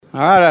All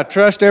right, I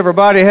trust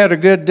everybody had a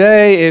good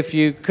day. If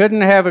you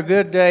couldn't have a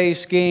good day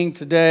skiing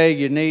today,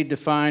 you need to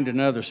find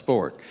another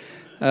sport.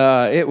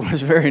 It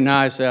was very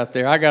nice out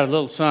there. I got a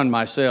little sun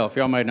myself.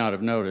 Y'all may not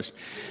have noticed.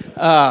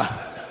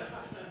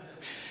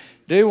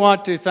 Do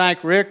want to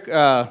thank Rick.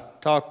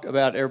 Talked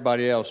about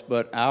everybody else,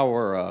 but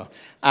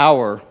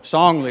our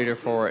song leader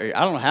for I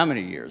don't know how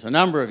many years, a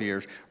number of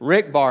years,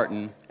 Rick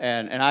Barton,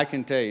 and I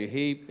can tell you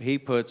he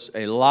puts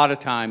a lot of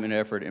time and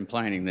effort in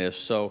planning this.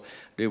 So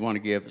I do want to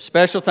give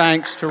special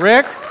thanks to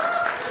Rick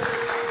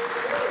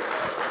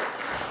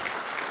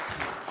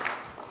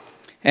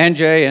and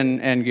Jay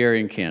and Gary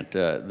and Kent.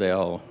 They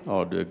all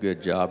do a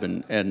good job,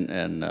 and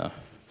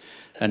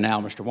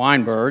now Mr.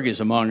 Weinberg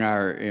is among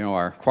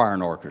our choir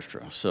and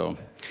orchestra. So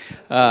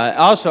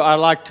also I'd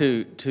like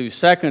to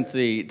second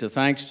the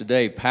thanks to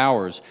Dave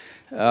Powers.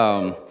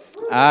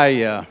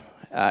 I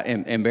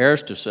am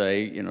embarrassed to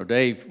say,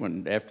 Dave,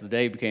 after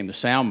Dave became the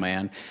sound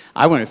man,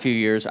 I went a few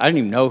years, I didn't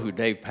even know who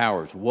Dave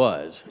Powers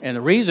was. And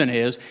the reason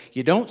is,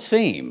 you don't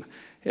see him,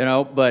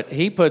 but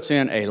he puts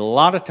in a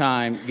lot of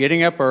time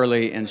getting up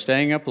early and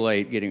staying up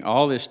late, getting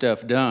all this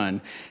stuff done.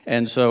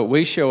 And so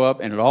we show up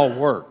and it all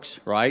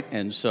works, right?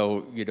 And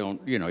so you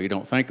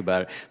don't think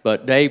about it.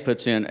 But Dave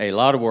puts in a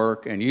lot of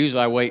work, and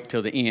usually I wait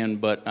till the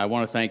end, but I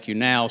want to thank you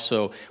now.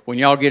 So when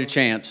y'all get a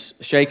chance,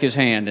 shake his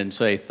hand and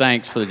say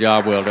thanks for the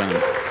job well done.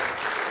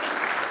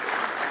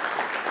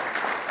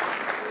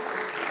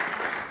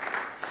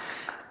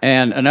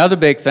 And another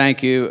big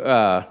thank you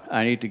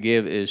I need to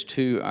give is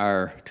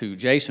to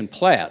Jason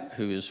Platt,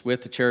 who is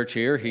with the church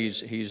here.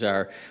 He's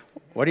our,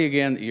 what are you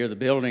again? You're the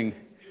building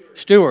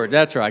steward.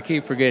 That's right. I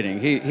keep forgetting.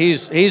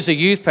 He's the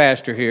youth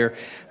pastor here.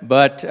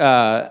 But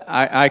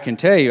I can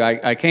tell you,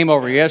 I came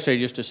over yesterday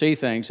just to see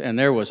things, and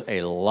there was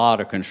a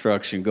lot of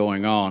construction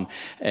going on.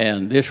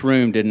 And this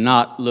room did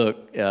not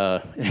look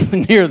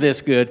near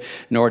this good,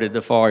 nor did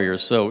the foyer.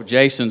 So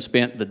Jason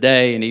spent the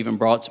day and even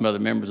brought some other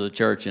members of the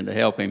church in to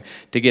help him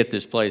to get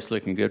this place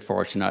looking good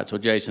for us tonight. So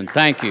Jason,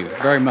 thank you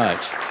very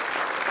much.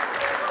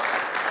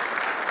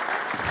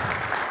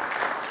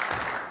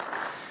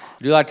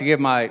 I do like to give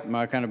my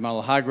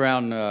little high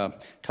ground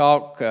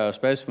talk,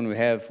 especially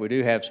when we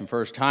do have some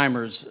first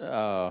timers.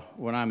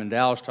 When I'm in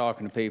Dallas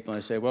talking to people,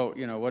 and they say, "Well,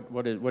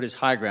 what is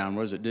high ground?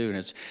 What does it do?"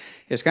 And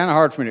it's kind of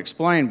hard for me to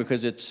explain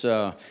because it's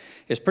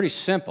pretty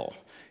simple.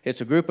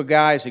 It's a group of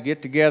guys that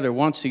get together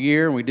once a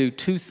year, and we do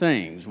two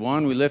things.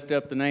 One, we lift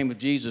up the name of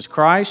Jesus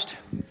Christ,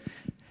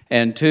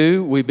 and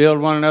two, we build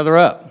one another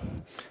up.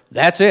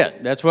 That's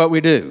it. That's what we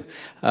do.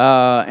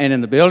 And in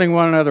the building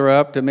one another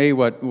up, to me,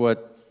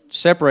 what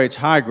separates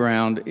high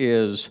ground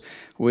is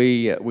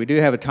we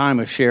do have a time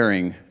of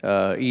sharing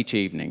each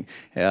evening,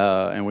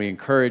 and we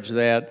encourage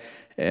that,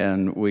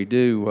 and we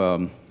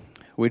do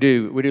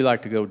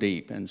like to go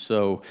deep. And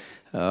so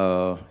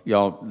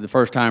y'all, the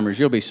first timers,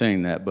 you'll be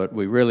seeing that, but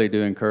we really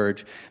do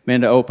encourage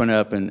men to open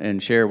up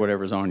and share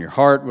whatever's on your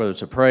heart, whether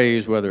it's a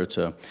praise, whether it's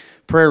a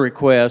prayer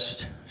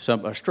request,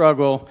 a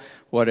struggle,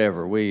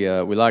 whatever. We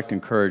like to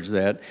encourage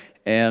that,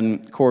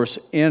 and of course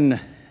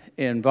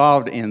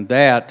involved in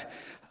that.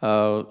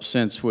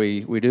 Since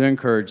we do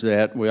encourage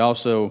that, we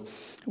also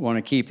want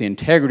to keep the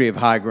integrity of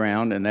high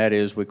ground, and that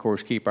is, we, of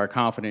course, keep our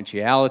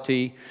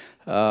confidentiality,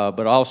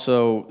 but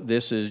also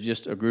this is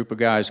just a group of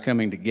guys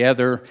coming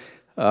together.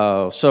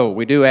 So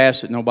we do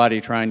ask that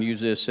nobody try and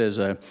use this as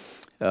a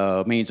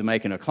means of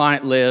making a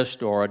client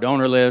list or a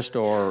donor list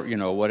or,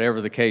 whatever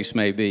the case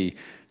may be.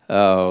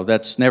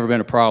 That's never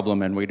been a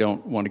problem, and we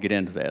don't want to get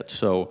into that.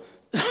 So,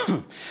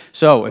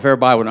 so if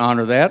everybody would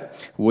honor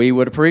that, we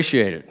would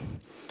appreciate it.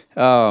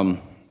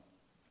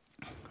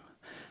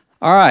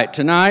 All right,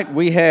 tonight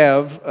we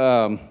have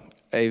a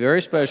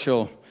very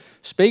special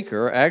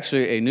speaker,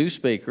 actually a new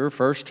speaker,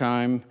 first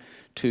time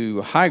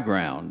to High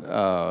Ground.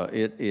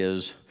 It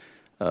is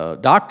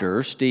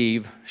Dr.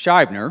 Steve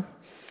Scheibner.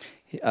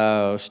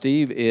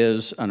 Steve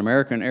is an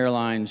American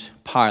Airlines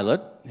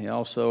pilot. He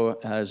also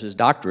has his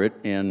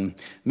doctorate in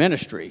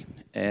ministry,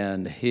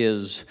 and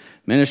his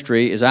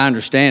ministry, as I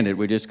understand it,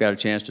 we just got a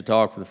chance to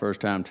talk for the first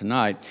time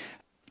tonight,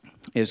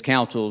 his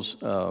counsels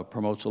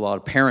promotes a lot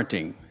of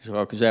parenting. So,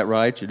 is that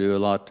right? You do a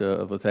lot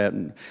with that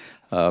and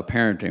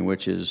parenting,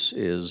 which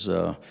is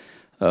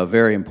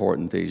very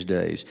important these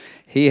days.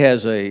 He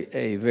has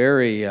a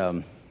very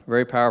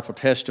very powerful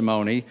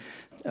testimony.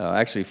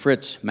 Actually,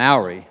 Fritz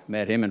Mowry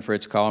met him, and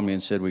Fritz called me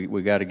and said,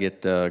 "We got to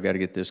get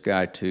this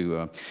guy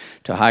to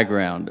High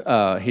Ground."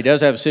 He does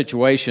have a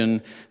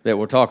situation that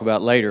we'll talk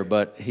about later,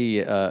 but he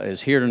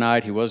is here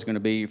tonight. He was going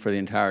to be for the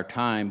entire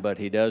time, but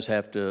he does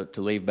have to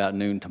leave about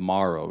noon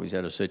tomorrow. He's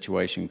had a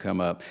situation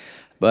come up.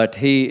 But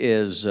he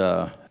is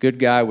a good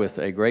guy with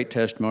a great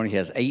testimony. He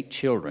has 8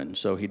 children,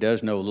 so he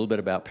does know a little bit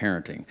about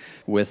parenting.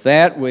 With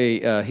that,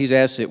 he's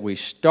asked that we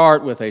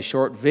start with a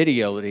short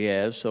video that he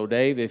has. So,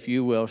 Dave, if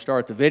you will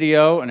start the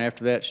video, and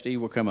after that, Steve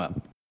will come up.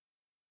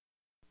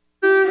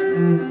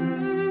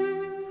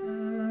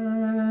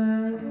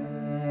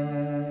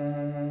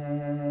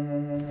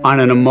 On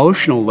an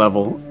emotional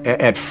level,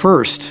 at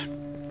first,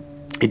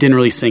 it didn't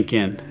really sink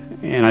in.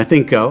 And I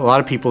think a lot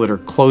of people that are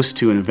close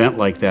to an event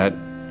like that,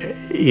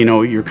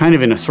 you're kind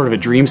of in a sort of a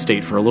dream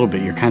state for a little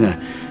bit. You're kind of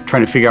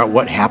trying to figure out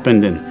what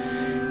happened,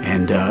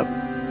 and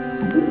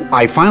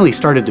I finally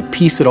started to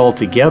piece it all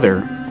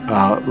together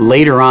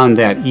later on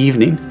that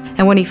evening.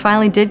 And when he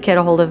finally did get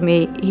a hold of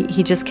me,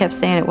 he just kept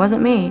saying, "It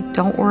wasn't me.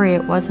 Don't worry,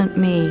 it wasn't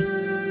me."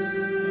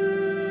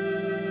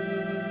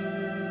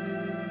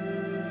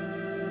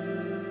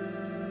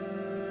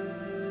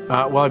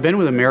 Well, I've been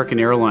with American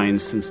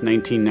Airlines since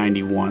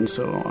 1991,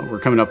 so we're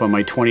coming up on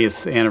my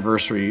 20th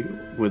anniversary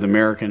with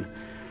American.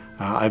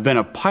 I've been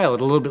a pilot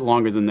a little bit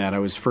longer than that. I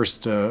was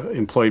first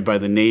employed by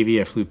the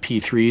Navy. I flew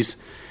P-3s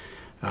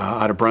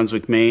out of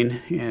Brunswick, Maine,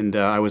 and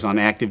I was on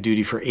active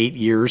duty for 8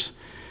 years.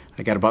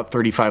 I got about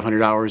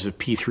 3,500 hours of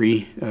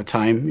P-3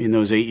 time in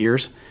those 8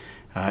 years.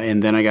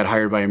 And then I got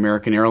hired by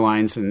American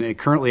Airlines, and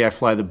currently I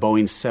fly the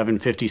Boeing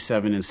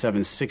 757 and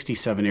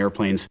 767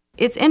 airplanes.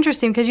 It's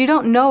interesting because you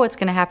don't know what's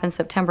going to happen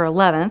September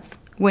 11th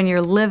when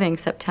you're living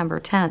September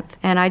 10th.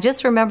 And I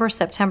just remember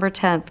September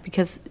 10th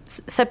because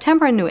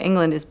September in New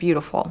England is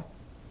beautiful.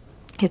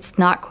 It's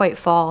not quite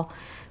fall,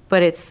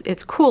 but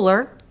it's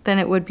cooler than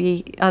it would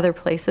be other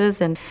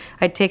places. And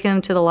I'd taken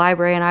them to the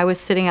library, and I was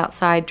sitting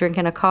outside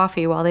drinking a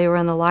coffee while they were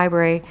in the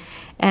library,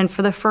 and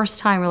for the first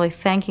time really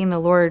thanking the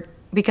Lord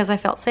because I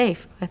felt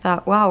safe. I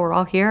thought, wow, we're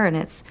all here and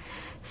it's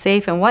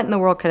safe, and what in the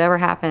world could ever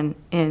happen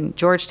in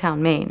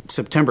Georgetown, Maine?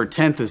 September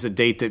 10th is a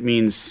date that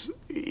means,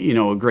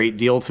 a great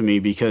deal to me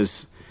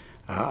because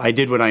I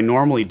did what I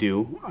normally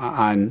do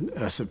on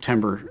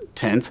September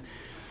 10th.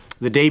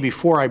 The day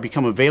before I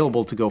become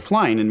available to go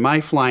flying, and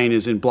my flying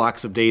is in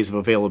blocks of days of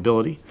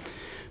availability.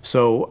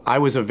 So I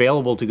was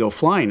available to go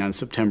flying on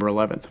September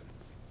 11th.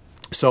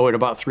 So at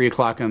about 3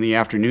 o'clock in the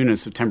afternoon on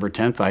September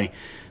 10th, I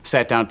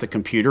sat down at the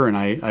computer and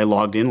I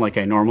logged in like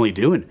I normally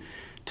do and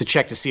to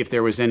check to see if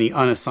there was any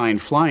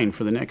unassigned flying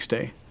for the next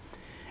day.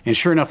 And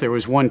sure enough, there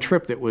was one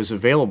trip that was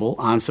available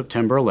on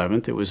September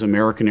 11th. It was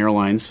American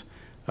Airlines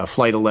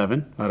Flight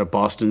 11 out of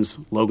Boston's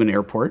Logan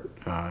Airport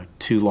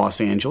to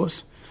Los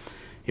Angeles.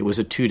 It was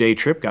a 2-day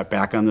trip, got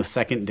back on the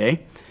second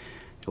day.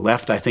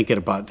 Left, I think, at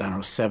about,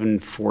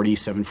 7:40,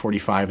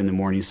 7:45 in the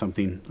morning,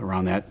 something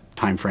around that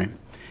time frame.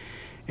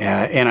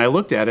 And I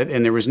looked at it,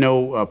 and there was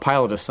no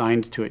pilot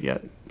assigned to it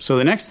yet. So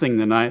the next thing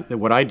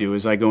what I do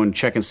is I go and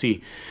check and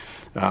see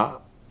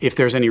if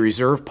there's any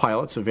reserve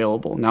pilots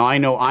available. Now, I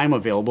know I'm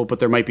available, but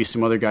there might be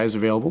some other guys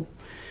available.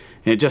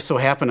 And it just so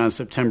happened on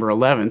September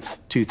 11th,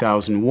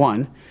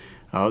 2001,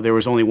 there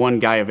was only one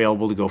guy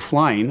available to go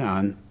flying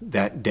on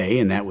that day,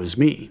 and that was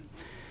me.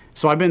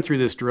 So I've been through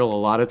this drill a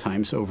lot of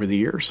times over the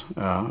years.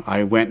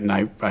 I went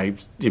and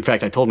in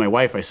fact, I told my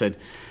wife, I said,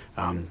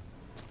 I'm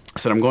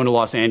going to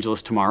Los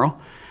Angeles tomorrow.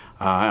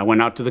 I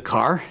went out to the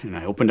car and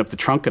I opened up the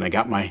trunk and I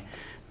got my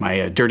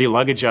dirty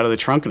luggage out of the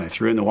trunk and I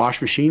threw it in the wash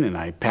machine and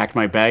I packed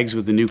my bags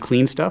with the new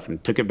clean stuff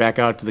and took it back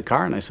out to the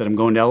car and I said, I'm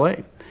going to LA.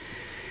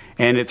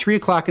 And at 3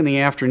 o'clock in the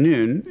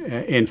afternoon,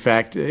 in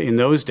fact, in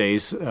those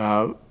days,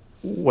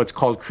 what's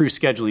called crew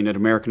scheduling at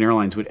American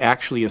Airlines would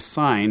actually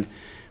assign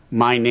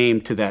my name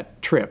to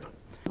that trip.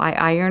 I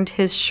ironed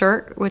his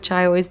shirt, which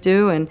I always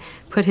do, and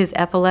put his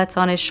epaulets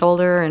on his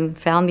shoulder and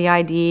found the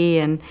ID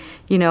and,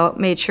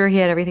 made sure he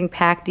had everything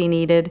packed he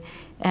needed.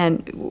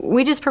 And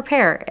we just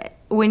prepare.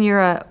 When you're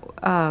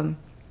a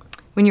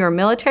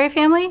military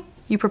family,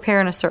 you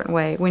prepare in a certain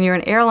way. When you're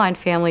an airline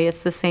family,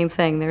 it's the same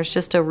thing. There's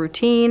just a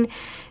routine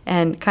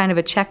and kind of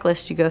a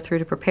checklist you go through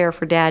to prepare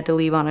for Dad to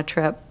leave on a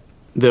trip.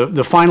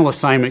 The final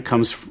assignment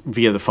comes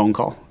via the phone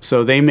call.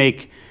 So they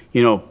make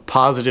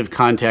positive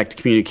contact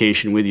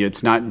communication with you.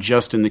 It's not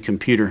just in the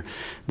computer.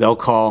 They'll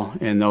call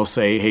and they'll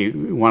say, hey,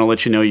 we want to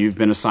let you know you've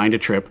been assigned a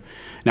trip.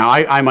 Now,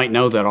 I might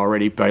know that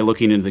already by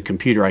looking into the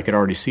computer. I could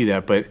already see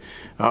that, but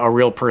a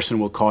real person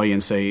will call you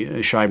and say,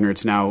 Scheibner,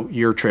 it's now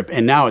your trip.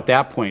 And now at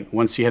that point,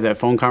 once you have that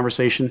phone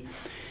conversation,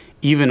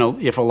 even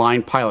if a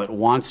line pilot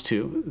wants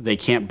to, they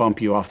can't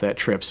bump you off that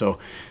trip. So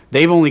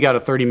they've only got a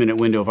 30-minute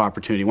window of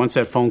opportunity. Once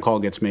that phone call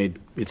gets made,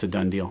 it's a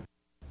done deal.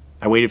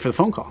 I waited for the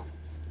phone call.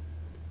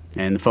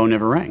 And the phone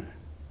never rang,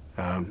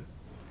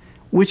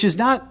 which is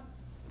not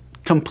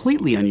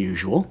completely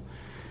unusual.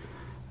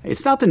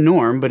 It's not the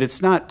norm, but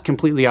it's not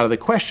completely out of the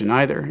question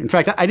either. In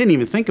fact, I didn't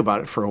even think about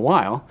it for a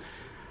while.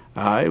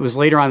 It was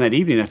later on that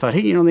evening I thought,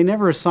 hey, they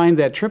never assigned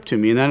that trip to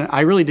me. And then I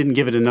really didn't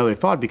give it another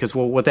thought because,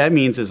 well, what that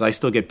means is I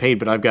still get paid,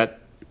 but I've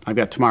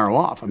got tomorrow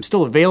off. I'm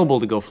still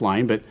available to go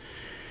flying, but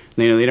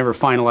they never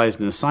finalized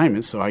an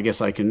assignment, so I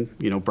guess I can,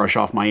 brush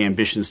off my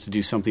ambitions to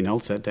do something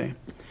else that day.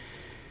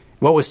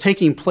 What was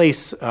taking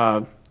place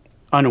I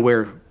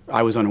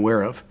was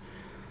unaware of,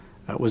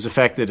 was the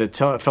fact that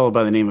a fellow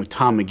by the name of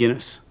Tom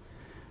McGinnis,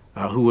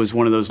 who was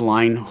one of those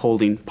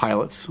line-holding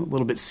pilots, a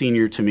little bit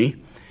senior to me,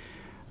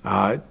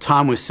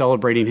 Tom was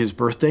celebrating his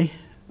birthday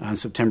on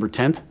September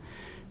 10th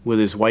with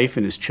his wife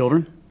and his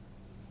children.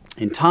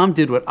 And Tom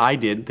did what I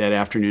did that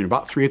afternoon,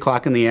 about 3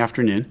 o'clock in the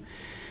afternoon.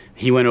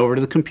 He went over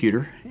to the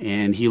computer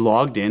and he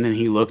logged in and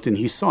he looked and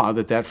he saw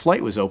that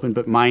flight was open,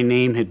 but my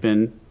name had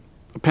been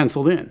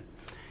penciled in.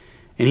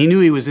 And he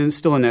knew he was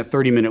still in that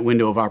 30-minute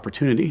window of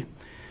opportunity.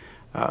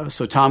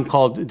 So Tom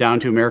called down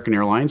to American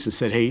Airlines and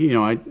said, hey,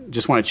 I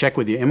just want to check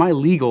with you. Am I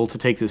legal to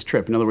take this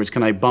trip? In other words,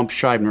 can I bump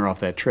Scheibner off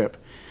that trip?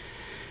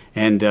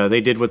 And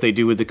they did what they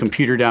do with the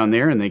computer down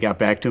there, and they got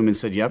back to him and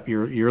said, yep,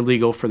 you're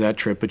legal for that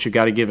trip, but you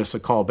got to give us a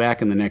call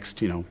back in the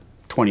next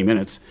 20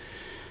 minutes,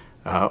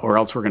 or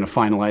else we're going to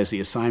finalize the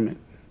assignment.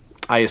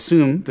 I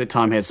assume that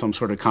Tom had some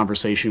sort of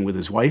conversation with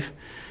his wife,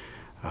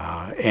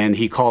 and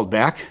he called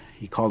back.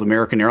 He called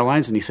American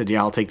Airlines, and he said, yeah,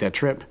 I'll take that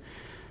trip.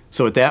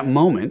 So at that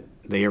moment,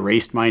 they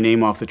erased my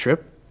name off the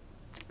trip.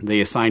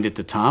 They assigned it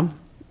to Tom.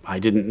 I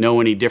didn't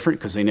know any different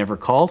because they never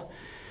called.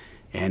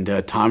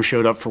 And Tom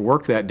showed up for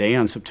work that day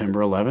on September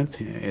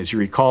 11th. As you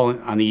recall,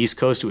 on the East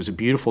Coast, it was a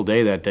beautiful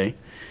day that day.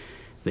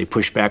 They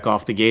pushed back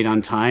off the gate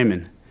on time,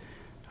 and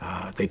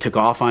they took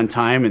off on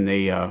time,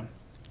 and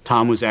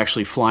Tom was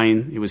actually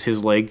flying. It was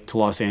his leg to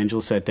Los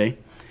Angeles that day.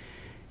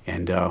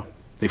 And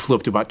they flew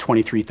up to about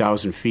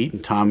 23,000 feet,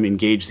 and Tom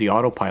engaged the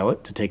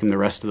autopilot to take him the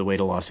rest of the way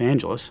to Los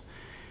Angeles.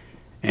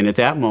 And at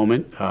that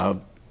moment,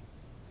 all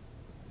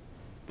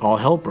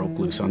hell broke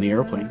loose on the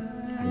airplane.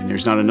 I mean,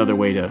 there's not another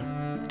way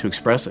to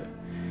express it.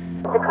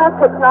 The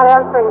cockpit's not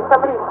answering.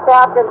 Somebody's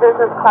stabbed in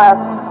business class.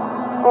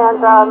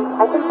 And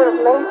I think there's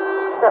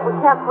mates that we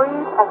can't breathe.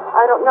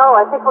 I don't know.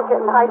 I think we're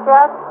getting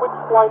hijacked. Which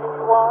flight are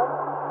you on?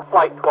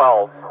 Flight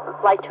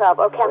 12. Flight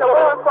 12. Okay, no, we're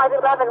on Flight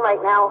 11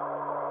 right now.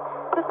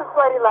 This is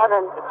Flight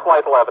 11. It's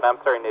Flight 11. I'm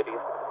sorry, Nitty.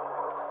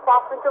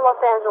 Boston to Los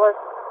Angeles.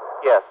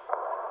 Yes.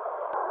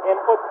 And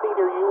what seat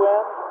are you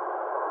in?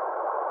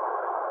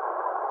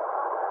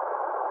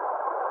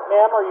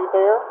 Ma'am, are you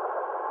there?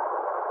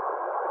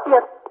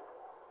 Yes.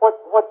 What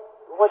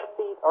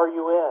seat are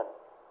you in?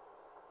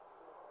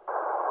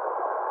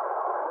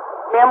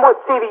 Ma'am,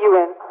 what seat are you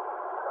in?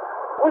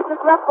 We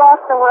just left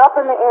Boston. We're up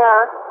in the air.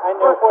 I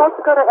know. We're supposed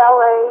to go to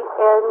L.A.,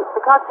 and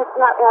the cockpit's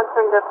not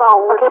answering their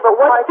phone. Okay,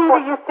 but what seat are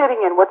you sitting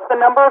in? What's the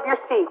number of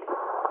your seat?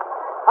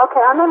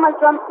 Okay, I'm in my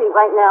jump seat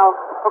right now.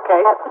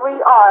 Okay. At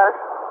 3R.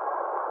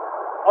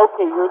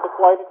 Okay, you're the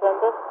flight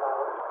attendant?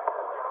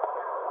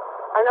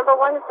 Our number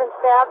 1 has been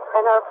stabbed,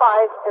 and our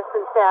 5 has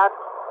been stabbed.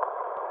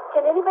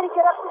 Can anybody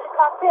get up to the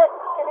cockpit?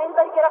 Can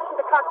anybody get up to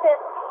the cockpit?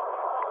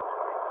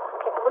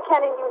 Okay, we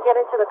can't even get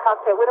into the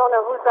cockpit. We don't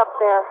know who's up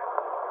there.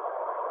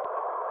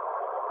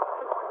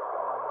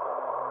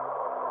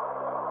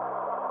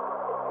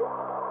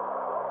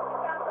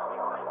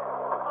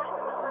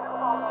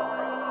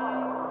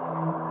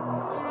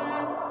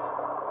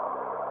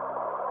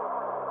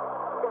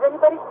 Is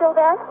anybody still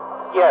there?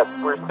 Yes,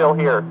 we're still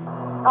here.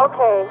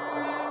 Okay.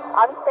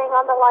 I'm staying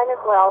on the line as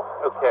well.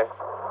 Okay.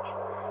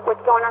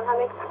 What's going on,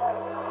 honey?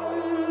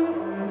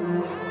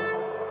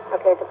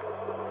 Okay, the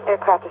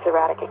aircraft is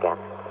erratic again.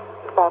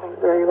 Bobbing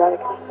very erratic.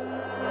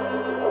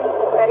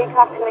 Betty,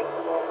 talk to me.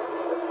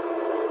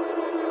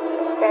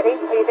 Betty,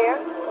 are you there?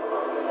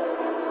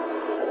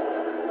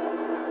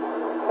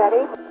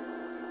 Betty?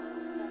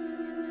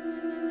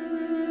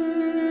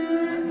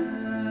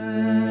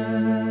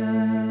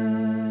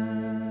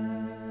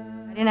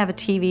 I didn't have a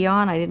TV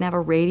on. I didn't have a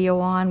radio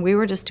on. We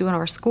were just doing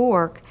our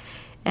schoolwork.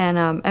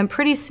 And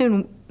pretty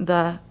soon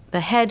the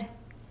head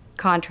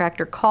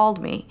contractor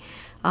called me.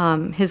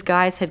 His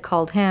guys had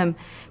called him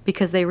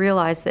because they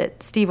realized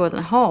that Steve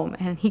wasn't home.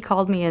 And he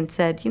called me and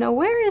said,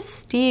 where is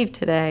Steve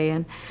today?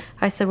 And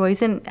I said, well,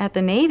 he's at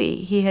the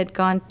Navy. He had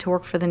gone to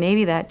work for the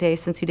Navy that day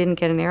since he didn't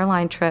get an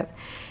airline trip.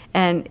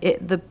 And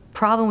the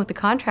problem with the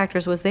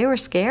contractors was they were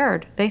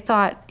scared. They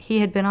thought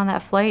he had been on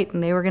that flight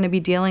and they were going to be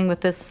dealing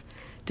with this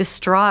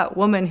distraught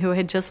woman who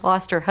had just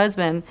lost her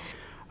husband.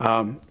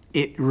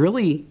 It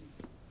really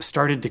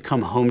started to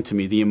come home to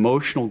me, the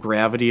emotional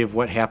gravity of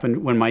what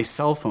happened when my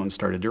cell phone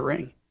started to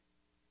ring.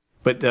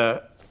 But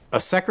a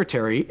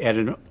secretary at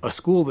a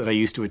school that I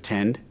used to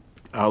attend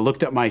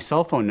looked up my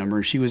cell phone number,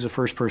 and she was the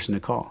first person to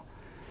call.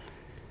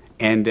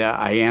 And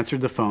I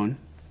answered the phone,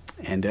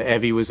 and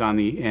Evie was on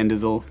the end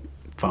of the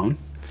phone,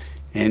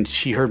 and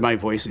she heard my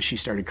voice, and she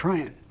started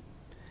crying.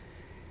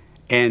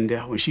 And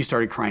when she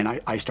started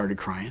crying, I started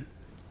crying.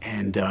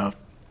 And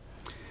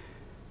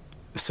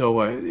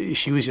so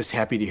she was just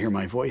happy to hear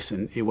my voice.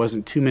 And it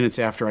wasn't 2 minutes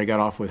after I got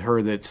off with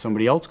her that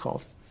somebody else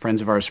called,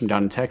 friends of ours from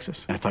down in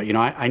Texas. And I thought,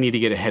 I need to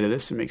get ahead of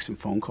this and make some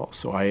phone calls.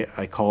 So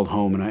I called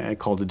home, and I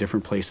called to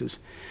different places.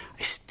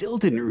 I still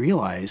didn't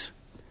realize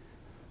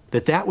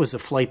that was the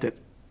flight that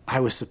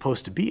I was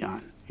supposed to be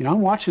on.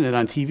 I'm watching it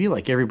on TV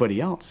like everybody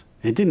else,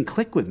 and it didn't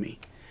click with me.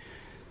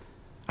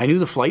 I knew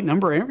the flight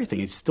number and everything.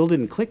 It still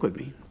didn't click with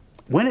me.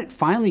 When it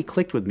finally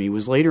clicked with me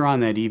was later on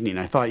that evening.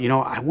 I thought,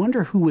 I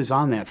wonder who was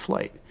on that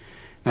flight.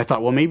 And I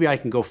thought, well, maybe I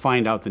can go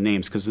find out the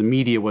names, because the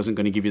media wasn't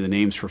going to give you the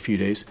names for a few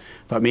days.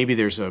 I thought maybe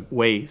there's a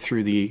way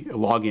through the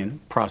login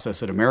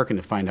process at American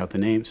to find out the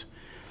names.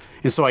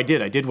 And so I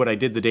did. I did what I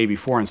did the day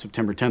before on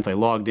September 10th. I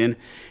logged in,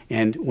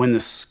 and when the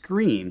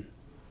screen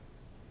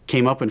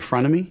came up in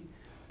front of me,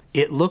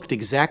 it looked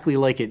exactly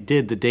like it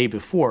did the day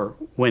before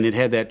when it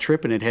had that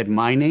trip and it had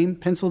my name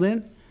penciled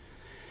in.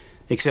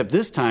 Except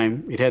this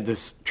time, it had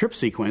this trip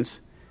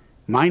sequence.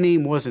 My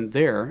name wasn't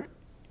there,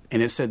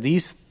 and it said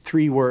these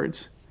 3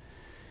 words: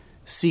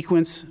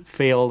 sequence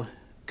failed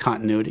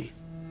continuity.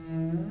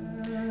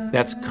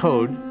 That's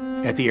code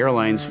at the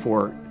airlines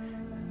for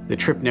the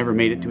trip never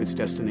made it to its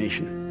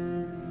destination.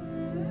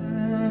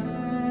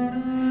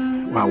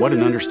 Wow, what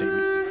an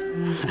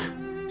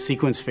understatement.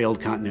 Sequence failed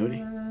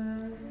continuity.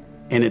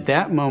 And at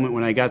that moment,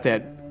 when I got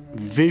that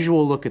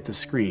visual look at the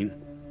screen,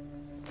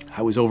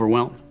 I was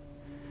overwhelmed.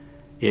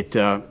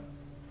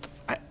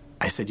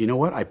 I said, you know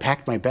what? I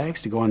packed my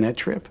bags to go on that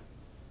trip.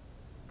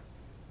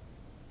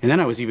 And then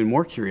I was even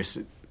more curious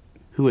at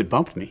who had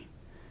bumped me.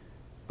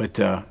 But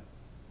the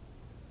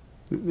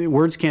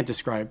words can't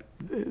describe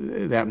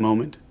that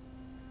moment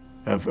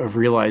of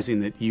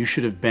realizing that you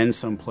should have been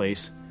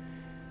someplace.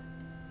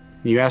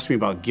 You asked me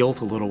about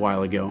guilt a little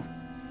while ago.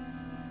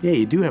 Yeah,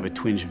 you do have a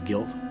twinge of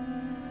guilt.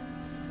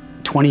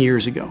 20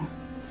 years ago,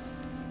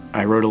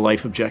 I wrote a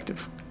life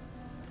objective.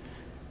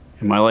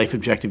 And my life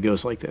objective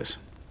goes like this.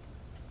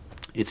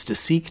 It's to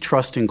seek,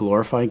 trust, and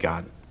glorify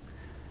God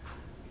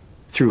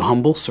through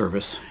humble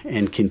service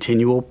and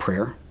continual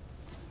prayer,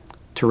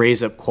 to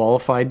raise up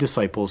qualified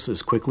disciples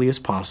as quickly as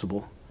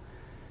possible,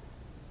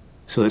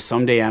 so that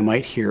someday I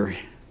might hear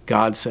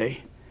God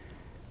say,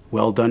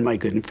 "Well done, my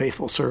good and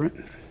faithful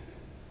servant."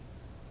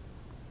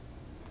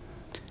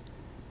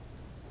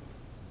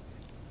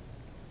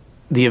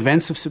 The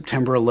events of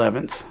September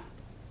 11th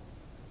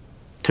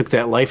took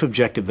that life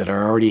objective that I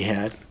already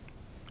had,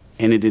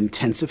 and it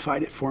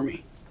intensified it for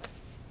me.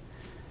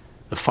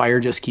 The fire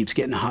just keeps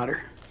getting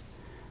hotter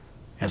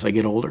as I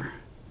get older.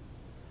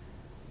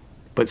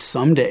 But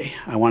someday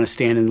I want to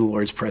stand in the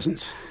Lord's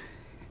presence,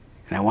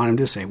 and I want him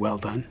to say, "Well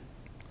done."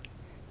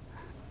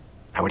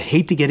 I would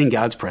hate to get in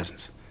God's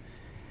presence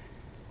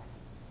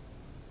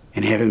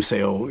and have him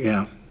say, "Oh,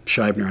 yeah,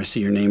 Scheibner, I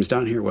see your name's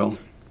down here. Well,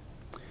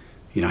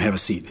 have a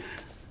seat."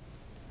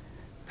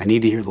 I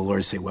need to hear the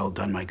Lord say, "Well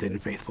done, my good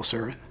and faithful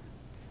servant."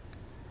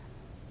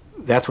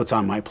 That's what's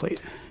on my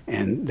plate,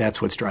 and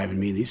that's what's driving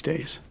me these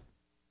days.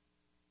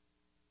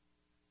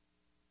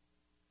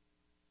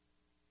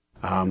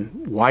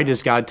 Why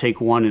does God take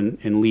one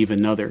and leave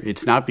another?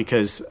 It's not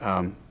because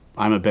I'm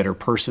a better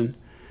person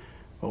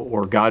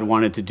or God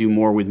wanted to do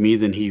more with me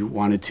than he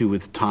wanted to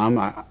with Tom.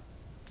 I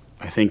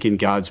think in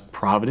God's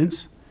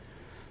providence,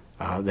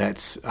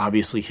 that's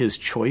obviously his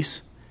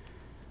choice.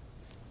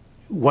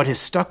 What has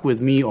stuck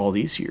with me all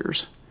these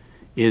years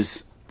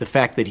is the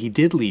fact that he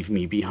did leave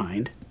me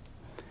behind,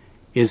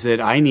 is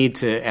that I need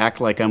to act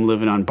like I'm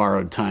living on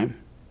borrowed time,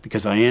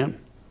 because I am.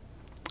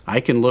 I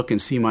can look and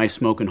see my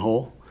smoking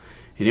hole,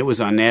 and it was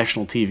on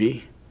national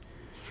TV.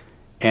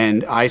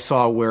 And I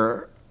saw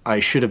where I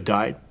should have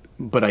died,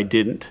 but I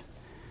didn't.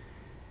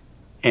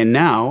 And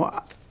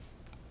now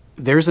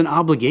there's an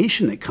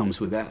obligation that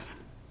comes with that.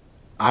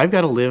 I've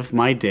got to live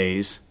my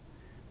days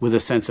with a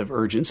sense of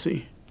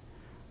urgency.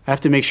 I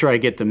have to make sure I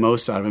get the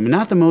most out of them, and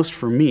not the most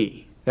for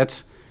me.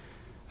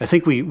 I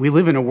think we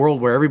live in a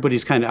world where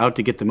everybody's kind of out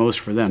to get the most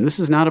for them. This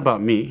is not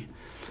about me.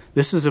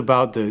 This is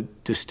about the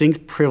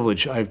distinct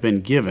privilege I've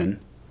been given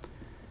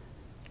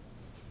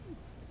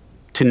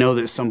to know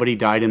that somebody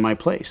died in my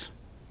place.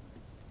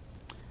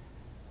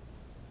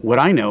 What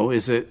I know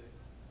is that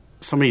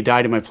somebody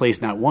died in my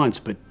place not once,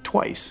 but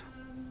twice.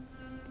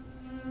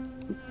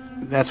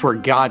 That's where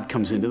God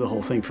comes into the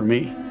whole thing for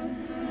me.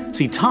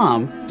 See,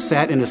 Tom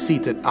sat in a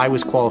seat that I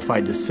was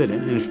qualified to sit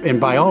in,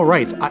 and by all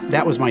rights,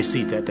 that was my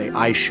seat that day.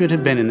 I should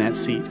have been in that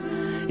seat.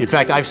 In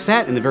fact, I've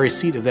sat in the very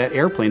seat of that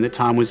airplane that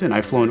Tom was in.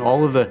 I've flown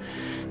all of the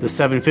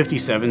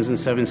 757s and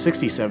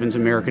 767s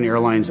American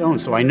Airlines owned,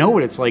 so I know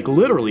what it's like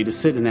literally to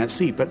sit in that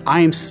seat, but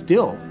I am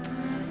still,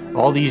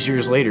 all these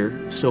years later,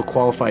 still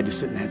qualified to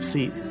sit in that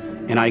seat,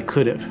 and I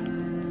could have.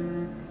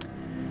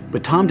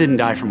 But Tom didn't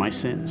die for my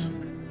sins.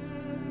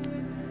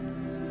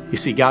 You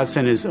see, God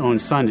sent his own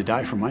son to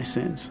die for my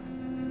sins.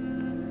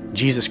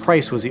 Jesus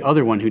Christ was the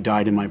other one who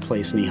died in my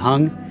place, and he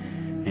hung,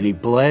 and he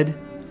bled,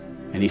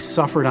 and he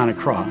suffered on a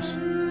cross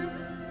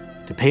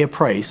to pay a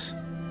price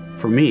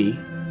for me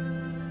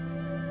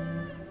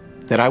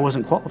that I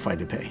wasn't qualified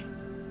to pay.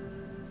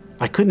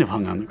 I couldn't have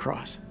hung on the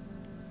cross.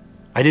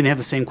 I didn't have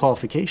the same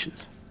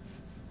qualifications.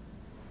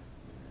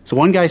 So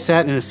one guy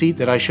sat in a seat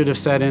that I should have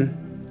sat in,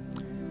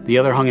 the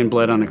other hung and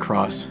bled on a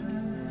cross.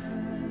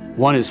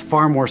 One is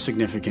far more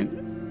significant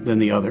than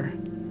the other.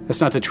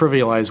 That's not to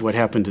trivialize what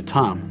happened to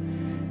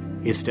Tom.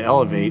 It's to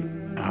elevate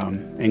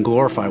and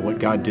glorify what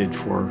God did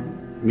for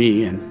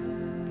me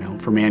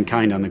and for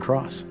mankind on the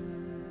cross.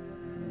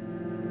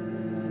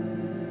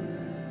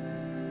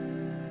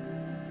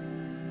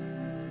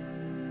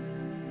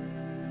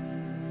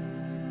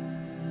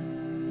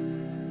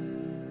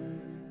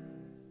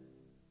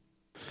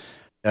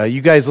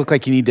 You guys look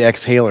like you need to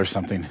exhale or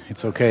something.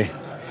 It's okay.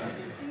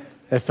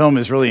 That film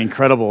is really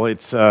incredible.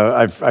 It's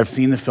I've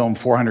seen the film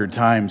 400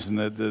 times, and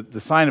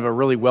the sign of a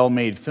really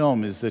well-made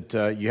film is that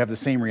you have the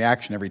same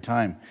reaction every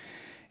time.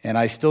 And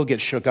I still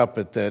get shook up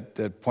at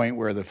that point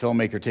where the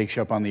filmmaker takes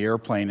you up on the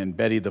airplane, and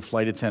Betty, the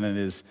flight attendant,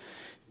 is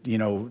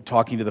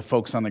talking to the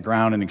folks on the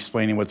ground and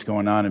explaining what's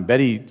going on. And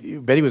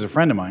Betty was a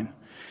friend of mine.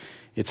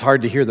 It's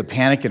hard to hear the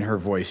panic in her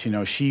voice.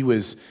 She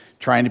was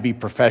trying to be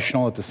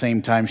professional at the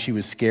same time she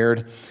was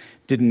scared.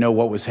 didn't know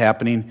what was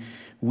happening.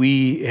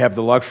 We have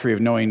the luxury of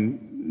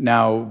knowing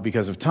now,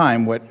 because of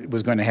time, what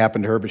was going to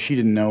happen to her, but she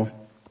didn't know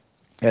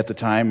at the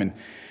time.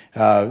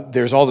 And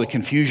there's all the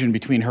confusion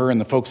between her and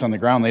the folks on the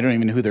ground. They don't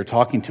even know who they're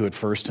talking to at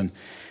first. And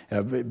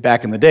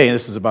back in the day,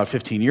 this was about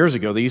 15 years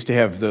ago, they used to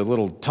have the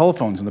little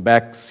telephones in the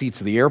back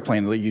seats of the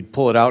airplane that you'd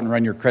pull it out and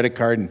run your credit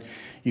card and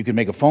you could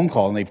make a phone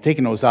call. And they've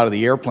taken those out of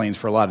the airplanes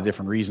for a lot of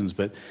different reasons.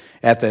 But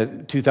at the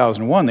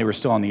 2001, they were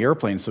still on the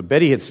airplane. So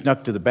Betty had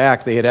snuck to the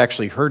back. They had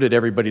actually herded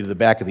everybody to the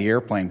back of the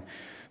airplane,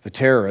 the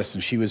terrorists,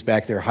 and she was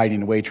back there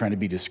hiding away trying to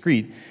be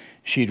discreet.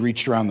 She had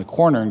reached around the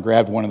corner and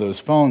grabbed one of those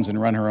phones and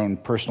run her own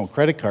personal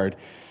credit card.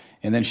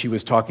 And then she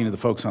was talking to the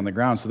folks on the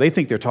ground. So they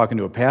think they're talking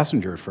to a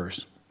passenger at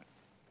first.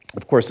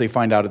 Of course, they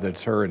find out that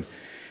it's her, and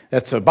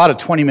that's about a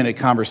 20-minute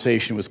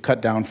conversation. It was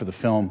cut down for the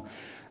film.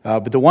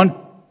 But the one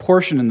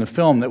portion in the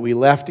film that we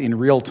left in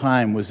real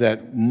time was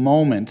that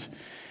moment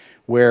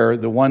where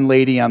the one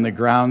lady on the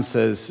ground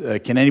says,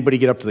 can anybody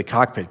get up to the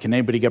cockpit? Can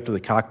anybody get up to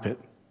the cockpit?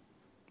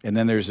 And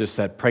then there's just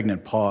that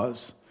pregnant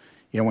pause,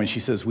 when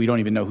she says, we don't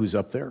even know who's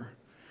up there.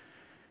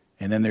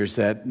 And then there's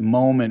that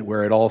moment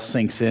where it all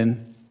sinks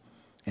in,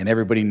 and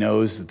everybody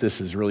knows that this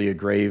is really a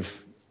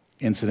grave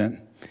incident.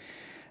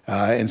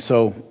 And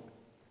so,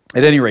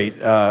 at any rate,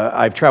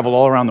 I've traveled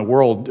all around the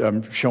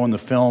world showing the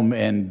film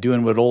and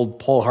doing what old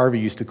Paul Harvey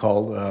used to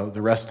call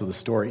the rest of the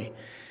story.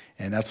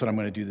 And that's what I'm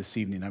going to do this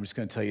evening. I'm just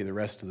going to tell you the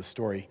rest of the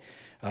story.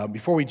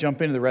 Before we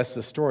jump into the rest of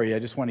the story, I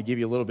just want to give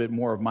you a little bit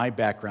more of my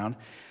background.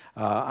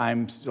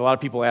 A lot of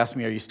people ask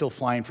me, are you still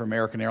flying for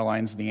American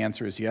Airlines? And the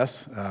answer is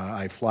yes.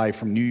 I fly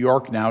from New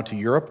York now to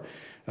Europe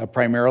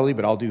primarily,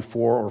 but I'll do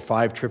 4 or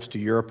 5 trips to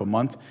Europe a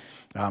month.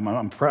 I'm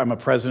a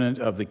president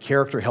of the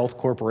Character Health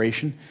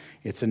Corporation.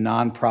 It's a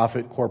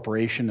nonprofit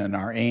corporation, and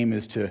our aim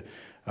is to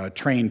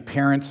train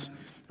parents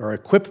or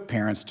equip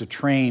parents to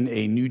train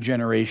a new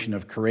generation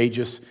of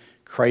courageous,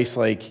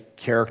 Christ-like,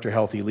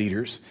 character-healthy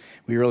leaders.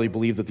 We really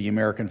believe that the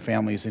American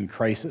family is in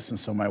crisis, and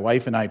so my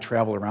wife and I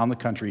travel around the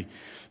country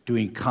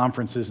doing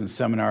conferences and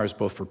seminars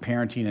both for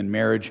parenting and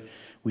marriage.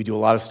 We do a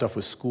lot of stuff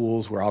with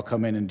schools where I'll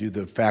come in and do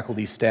the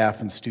faculty, staff,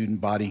 and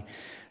student body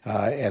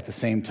at the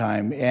same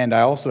time. And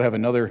I also have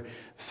another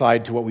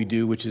side to what we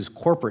do, which is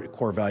corporate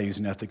core values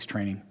and ethics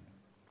training.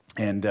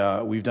 And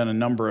we've done a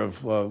number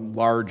of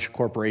large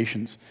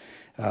corporations.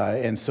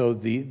 And so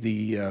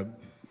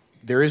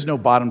there is no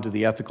bottom to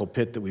the ethical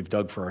pit that we've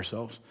dug for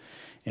ourselves.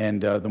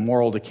 And the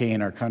moral decay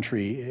in our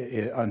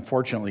country,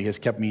 unfortunately, has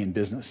kept me in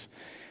business.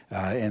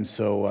 And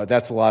so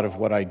that's a lot of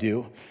what I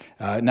do.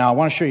 Now, I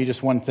want to show you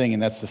just one thing,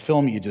 and that's the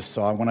film you just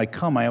saw. When I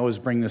come, I always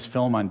bring this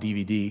film on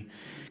DVD.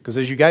 Because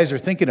as you guys are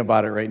thinking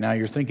about it right now,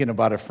 you're thinking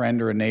about a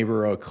friend or a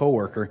neighbor or a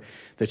coworker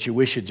that you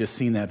wish had just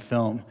seen that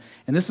film.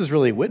 And this is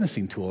really a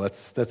witnessing tool.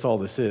 That's all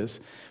this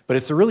is. But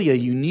it's really a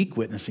unique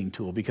witnessing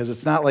tool because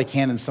it's not like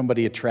handing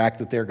somebody a tract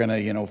that they're going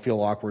to,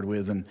 feel awkward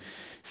with and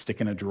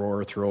stick in a drawer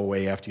or throw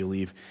away after you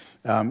leave.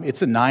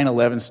 It's a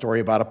 9/11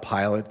 story about a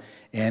pilot.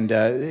 And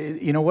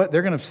you know what?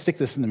 They're going to stick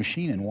this in the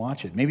machine and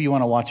watch it. Maybe you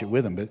want to watch it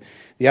with them. But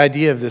the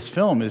idea of this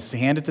film is to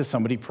hand it to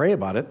somebody, pray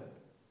about it,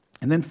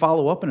 and then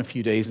follow up in a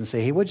few days and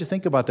say, hey, what'd you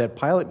think about that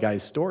pilot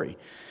guy's story?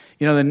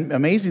 The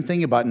amazing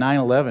thing about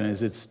 9/11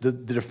 is it's the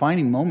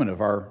defining moment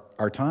of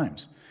our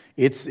times.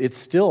 It's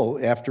still,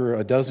 after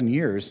a dozen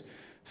years,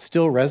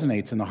 still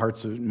resonates in the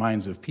hearts and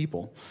minds of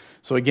people.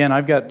 So again,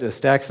 I've got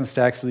stacks and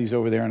stacks of these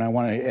over there, and I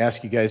want to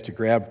ask you guys to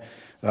grab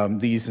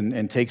these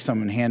and take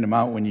some and hand them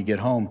out when you get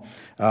home.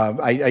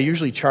 I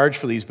usually charge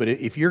for these, but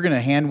if you're going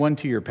to hand one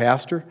to your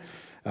pastor,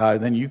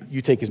 then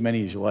you take as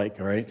many as you like,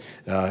 all right?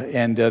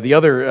 And the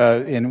other,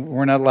 and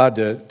we're not allowed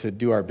to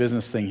do our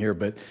business thing here,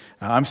 but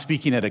I'm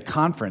speaking at a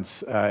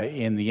conference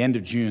in the end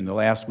of June, the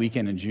last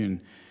weekend in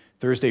June,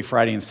 Thursday,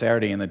 Friday, and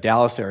Saturday in the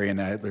Dallas area, and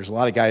there's a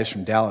lot of guys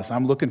from Dallas.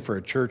 I'm looking for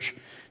a church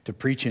to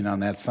preach in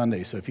on that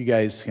Sunday, so if you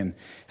guys can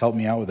help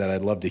me out with that,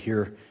 I'd love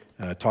to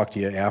talk to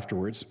you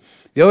afterwards.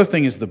 The other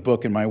thing is the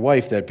book, and my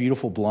wife, that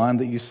beautiful blonde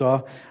that you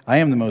saw, I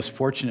am the most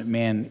fortunate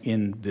man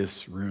in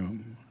this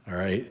room, all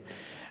right?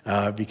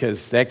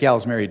 Because that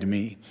gal's married to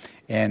me,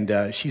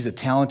 and she's a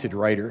talented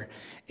writer.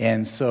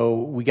 And so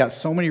we got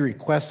so many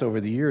requests over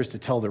the years to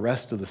tell the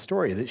rest of the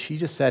story that she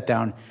just sat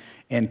down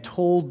and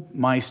told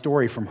my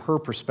story from her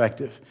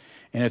perspective.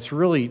 And it's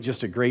really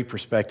just a great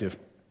perspective.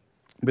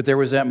 But there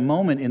was that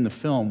moment in the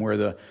film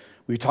where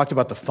we talked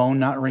about the phone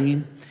not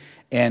ringing,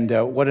 and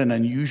what an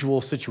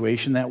unusual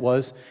situation that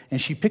was. And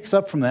she picks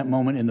up from that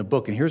moment in the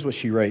book, and here's what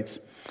she writes.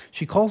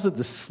 She calls it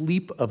the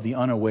sleep of the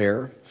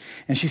unaware.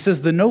 And she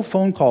says the no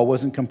phone call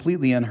wasn't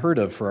completely unheard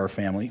of for our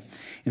family.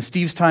 In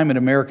Steve's time at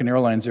American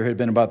Airlines, there had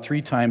been about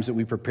 3 times that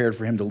we prepared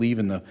for him to leave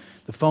and the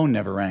phone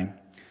never rang.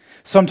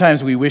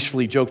 Sometimes we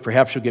wishfully joked,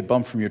 perhaps you'll get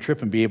bumped from your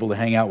trip and be able to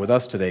hang out with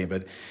us today,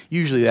 but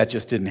usually that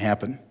just didn't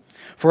happen.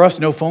 For us,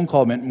 no phone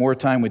call meant more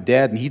time with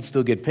Dad, and he'd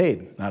still get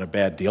paid. Not a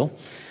bad deal.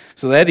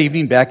 So that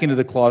evening, back into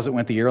the closet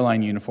went the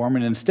airline uniform,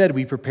 and instead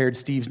we prepared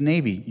Steve's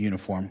Navy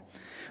uniform.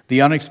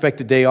 The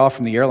unexpected day off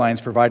from the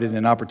airlines provided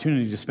an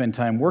opportunity to spend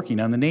time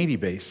working on the Navy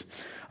base.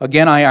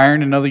 Again, I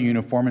ironed another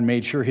uniform and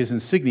made sure his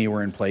insignia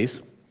were in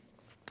place.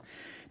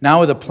 Now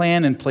with a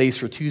plan in place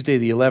for Tuesday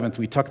the 11th,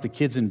 we tucked the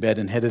kids in bed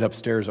and headed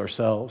upstairs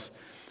ourselves.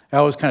 I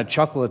always kind of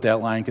chuckle at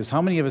that line because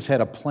how many of us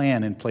had a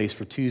plan in place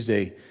for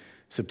Tuesday,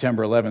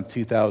 September 11th,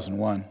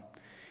 2001?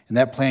 And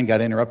that plan got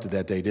interrupted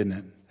that day, didn't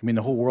it? I mean,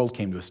 the whole world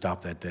came to a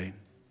stop that day.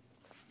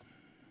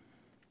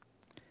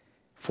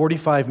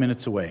 45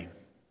 minutes away,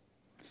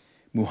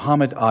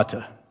 Muhammad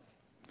Atta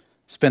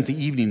spent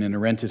the evening in a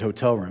rented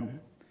hotel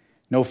room.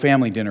 No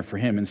family dinner for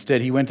him.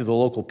 Instead, he went to the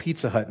local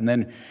Pizza Hut and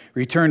then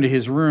returned to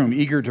his room,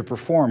 eager to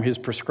perform his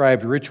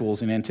prescribed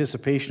rituals in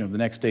anticipation of the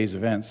next day's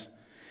events.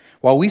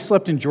 While we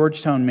slept in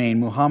Georgetown, Maine,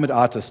 Muhammad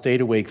Atta stayed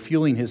awake,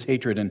 fueling his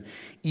hatred and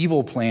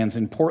evil plans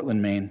in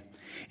Portland, Maine.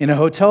 In a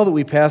hotel that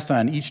we passed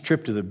on each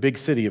trip to the big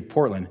city of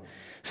Portland,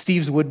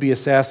 Steve's would-be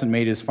assassin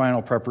made his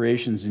final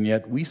preparations, and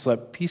yet we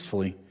slept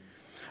peacefully.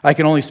 I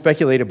can only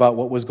speculate about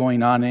what was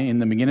going on in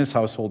the McGinnis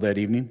household that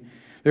evening.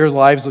 Their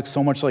lives looked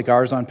so much like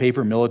ours on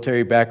paper,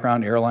 military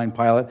background, airline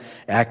pilot,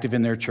 active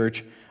in their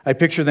church. I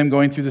picture them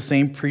going through the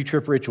same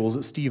pre-trip rituals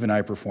that Steve and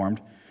I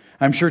performed.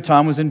 I'm sure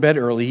Tom was in bed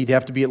early. He'd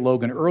have to be at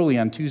Logan early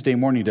on Tuesday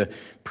morning to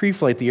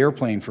pre-flight the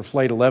airplane for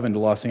Flight 11 to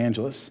Los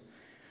Angeles.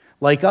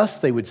 Like us,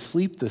 they would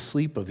sleep the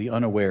sleep of the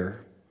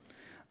unaware.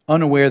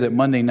 Unaware that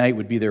Monday night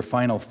would be their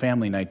final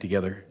family night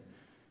together.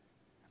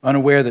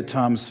 Unaware that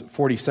Tom's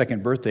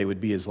 42nd birthday would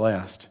be his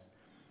last.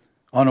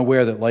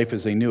 Unaware that life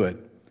as they knew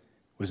it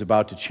was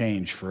about to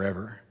change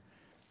forever.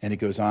 And it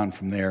goes on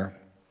from there.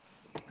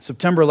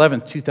 September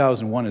 11th,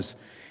 2001 is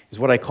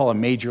what I call a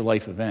major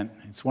life event.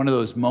 It's one of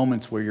those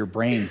moments where your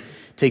brain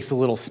takes a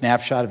little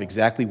snapshot of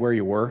exactly where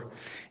you were.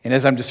 And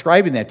as I'm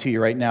describing that to you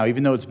right now,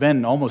 even though it's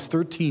been almost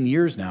 13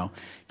 years now,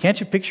 can't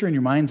you picture in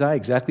your mind's eye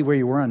exactly where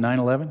you were on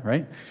 9/11,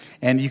 right?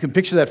 And you can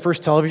picture that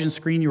first television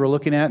screen you were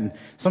looking at, and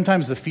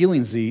sometimes the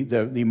feelings,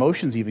 the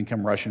emotions even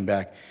come rushing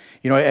back.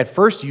 You know, at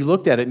first you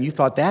looked at it and you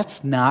thought,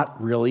 that's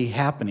not really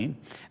happening.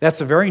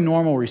 That's a very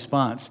normal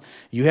response.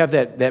 You have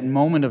that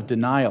moment of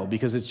denial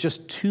because it's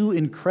just too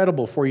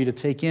incredible for you to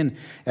take in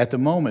at the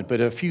moment.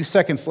 But a few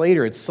seconds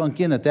later, it sunk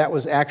in that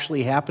was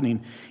actually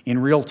happening in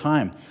real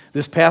time.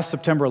 This past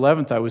September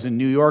 11th, I was in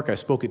New York. I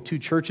spoke at 2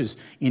 churches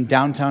in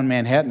downtown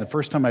Manhattan, the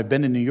first time I've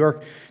been to New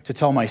York to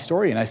tell my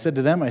story. And I said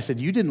to them,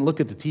 you didn't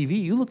look at the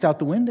TV, you looked out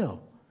the window.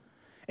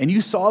 And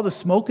you saw the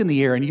smoke in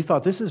the air and you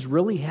thought, this is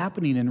really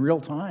happening in real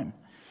time.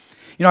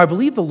 You know, I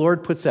believe the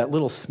Lord puts that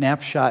little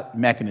snapshot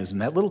mechanism,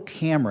 that little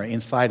camera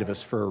inside of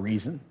us for a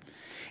reason.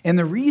 And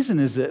the reason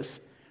is this.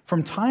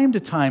 From time to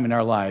time in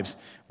our lives,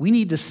 we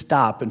need to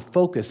stop and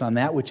focus on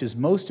that which is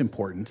most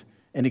important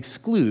and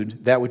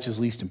exclude that which is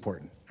least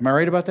important. Am I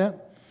right about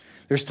that?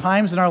 There's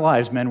times in our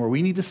lives, men, where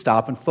we need to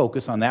stop and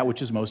focus on that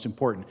which is most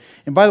important.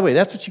 And by the way,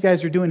 that's what you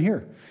guys are doing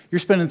here. You're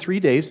spending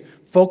 3 days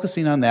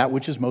focusing on that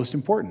which is most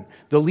important.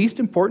 The least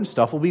important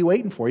stuff will be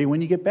waiting for you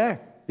when you get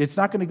back. It's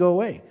not going to go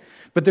away.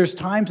 But there's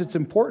times it's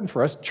important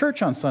for us.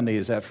 Church on Sunday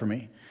is that for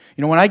me.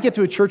 You know, when I get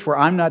to a church where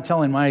I'm not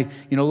telling my,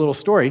 little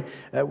story,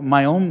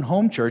 my own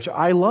home church,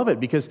 I love it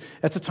because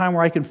that's a time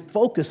where I can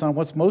focus on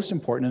what's most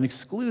important and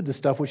exclude the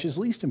stuff which is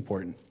least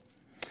important.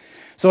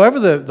 So over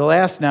the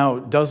last now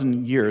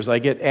dozen years, I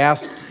get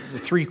asked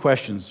 3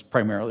 questions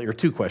primarily, or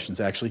 2 questions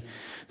actually.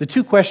 The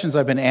 2 questions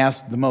I've been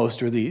asked the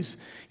most are these.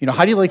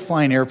 How do you like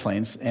flying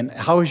airplanes? And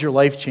how has your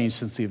life changed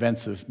since the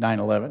events of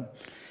 9/11?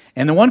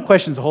 And the one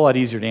question is a whole lot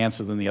easier to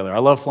answer than the other. I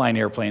love flying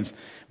airplanes.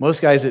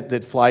 Most guys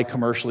that fly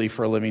commercially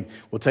for a living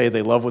will tell you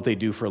they love what they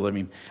do for a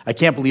living. I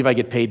can't believe I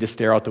get paid to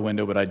stare out the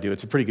window, but I do.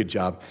 It's a pretty good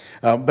job.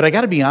 But I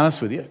got to be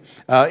honest with you.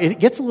 It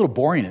gets a little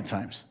boring at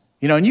times.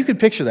 And you can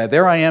picture that.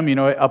 There I am,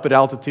 up at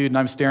altitude, and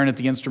I'm staring at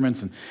the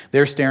instruments, and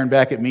they're staring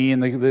back at me,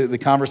 and the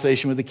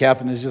conversation with the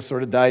captain has just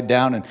sort of died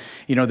down,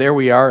 and there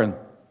we are,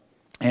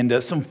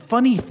 and some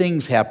funny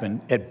things happen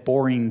at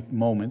boring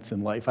moments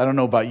in life. I don't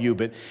know about you,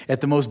 but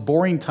at the most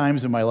boring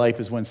times in my life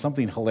is when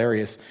something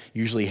hilarious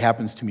usually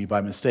happens to me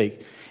by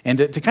mistake. And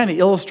to kind of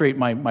illustrate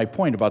my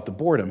point about the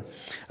boredom,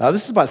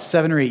 this is about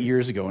 7 or 8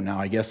 years ago now,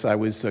 I guess. I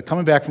was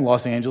coming back from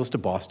Los Angeles to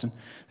Boston.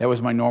 That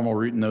was my normal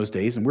route in those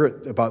days, and we're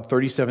at about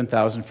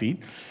 37,000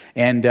 feet.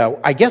 And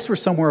I guess we're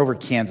somewhere over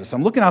Kansas.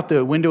 I'm looking out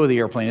the window of the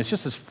airplane. It's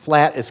just as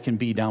flat as can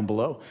be down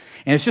below.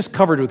 And it's just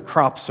covered with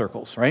crop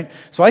circles, right?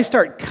 So I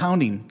start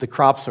counting the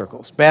crop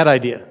circles. Bad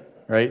idea,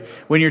 right?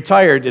 When you're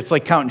tired, it's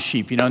like counting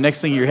sheep.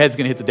 Next thing your head's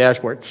going to hit the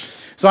dashboard.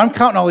 So I'm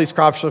counting all these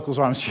crop circles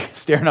while I'm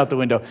staring out the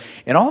window.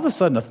 And all of a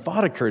sudden, a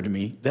thought occurred to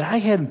me that I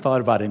hadn't thought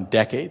about in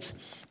decades.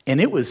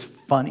 And it was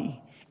funny.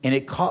 And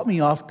it caught me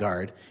off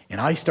guard. And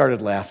I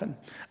started laughing.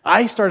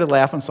 I started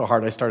laughing so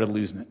hard I started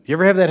losing it. You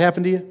ever have that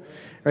happen to you?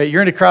 Right?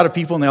 You're in a crowd of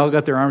people and they all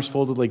got their arms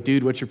folded like,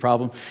 dude, what's your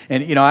problem?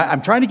 And,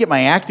 I'm trying to get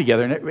my act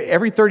together. And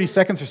every 30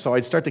 seconds or so,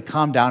 I'd start to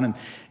calm down. And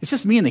it's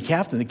just me and the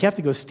captain. The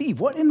captain goes, Steve,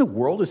 what in the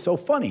world is so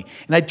funny?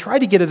 And I'd try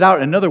to get it out.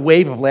 And another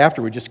wave of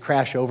laughter would just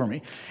crash over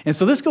me. And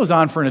so this goes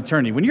on for an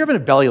eternity. When you're having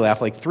a belly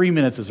laugh, like 3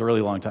 minutes is a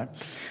really long time.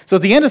 So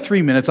at the end of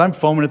 3 minutes, I'm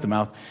foaming at the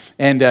mouth.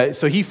 And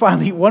so he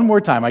finally, one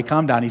more time, I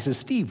calm down. He says,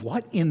 Steve,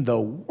 what in the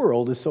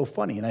world is so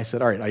funny? And I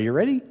said, all right, are you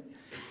ready?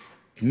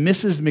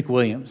 Mrs.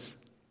 McWilliams.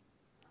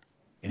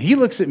 And he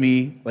looks at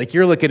me like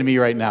you're looking at me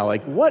right now,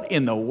 like, what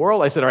in the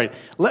world? I said, all right,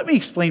 let me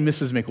explain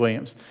Mrs.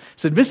 McWilliams. I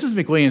said, Mrs.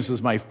 McWilliams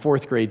was my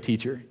 4th grade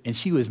teacher, and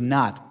she was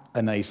not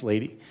a nice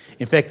lady.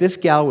 In fact, this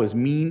gal was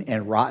mean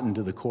and rotten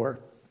to the core.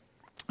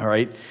 All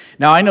right.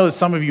 Now, I know that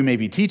some of you may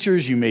be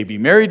teachers, you may be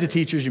married to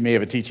teachers, you may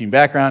have a teaching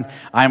background.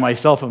 I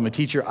myself am a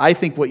teacher. I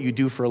think what you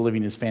do for a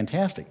living is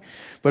fantastic.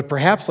 But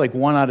perhaps like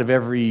 1 out of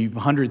every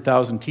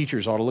 100,000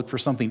 teachers ought to look for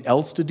something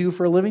else to do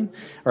for a living.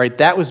 All right,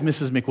 that was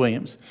Mrs.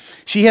 McWilliams.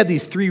 She had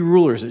these 3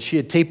 rulers that she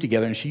had taped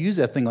together, and she used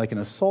that thing like an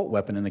assault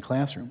weapon in the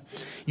classroom.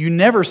 You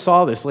never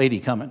saw this lady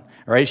coming.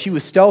 All right, she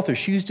was stealth, her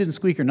shoes didn't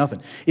squeak or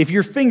nothing. If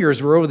your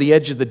fingers were over the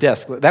edge of the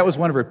desk, that was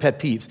one of her pet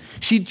peeves.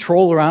 She'd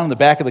troll around in the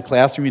back of the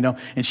classroom,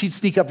 and she'd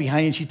sneak up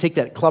behind you, and she'd take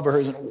that club of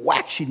hers and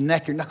whack, she'd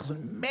neck your knuckles,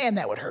 and man,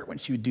 that would hurt when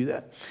she would do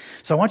that.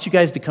 So I want you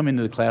guys to come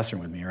into the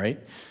classroom with me, all right?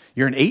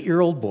 You're an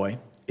 8-year-old boy.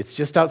 It's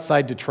just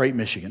outside Detroit,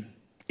 Michigan.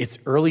 It's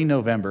early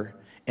November,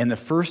 and the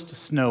first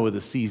snow of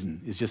the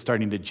season is just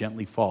starting to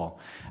gently fall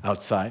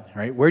outside, all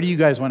right? Where do you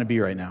guys want to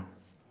be right now?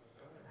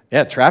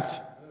 Yeah,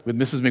 trapped with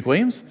Mrs.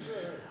 McWilliams?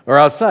 Or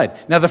outside?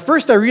 Now, the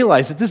first I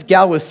realized that this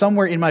gal was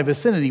somewhere in my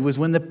vicinity was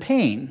when the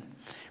pain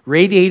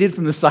radiated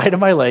from the side of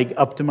my leg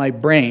up to my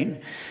brain.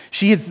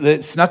 She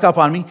had snuck up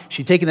on me.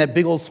 She'd taken that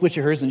big old switch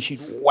of hers, and she'd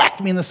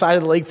whacked me in the side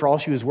of the leg for all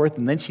she was worth,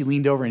 and then she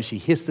leaned over and she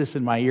hissed this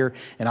in my ear,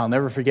 and I'll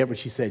never forget what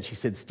she said. She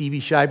said,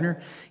 Stevie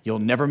Scheibner, you'll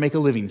never make a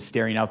living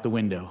staring out the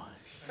window.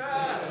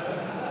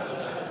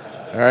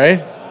 All right?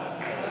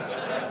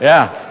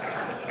 Yeah.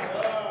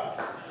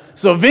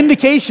 So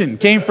vindication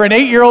came for an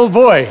 8-year-old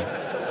boy.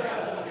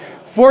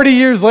 40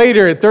 years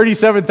later at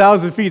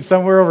 37,000 feet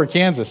somewhere over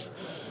Kansas.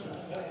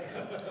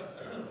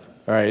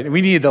 All right,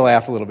 we needed to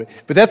laugh a little bit.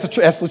 But that's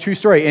an absolute true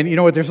story. And you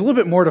know what? There's a little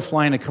bit more to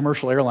flying a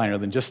commercial airliner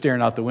than just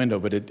staring out the window,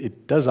 but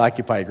it does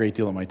occupy a great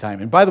deal of my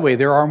time. And by the way,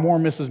 there are more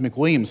Mrs.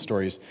 McWilliams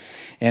stories.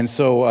 And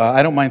so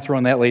I don't mind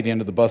throwing that lady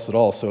under the bus at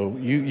all. So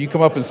you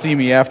come up and see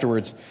me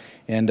afterwards,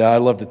 and I'd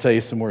love to tell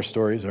you some more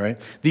stories, all right?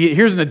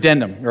 Here's an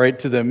addendum, all right,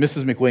 to the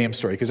Mrs. McWilliams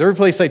story, because every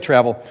place I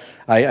travel,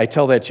 I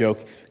tell that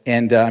joke.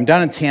 And I'm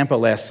down in Tampa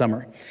last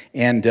summer,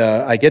 and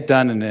I get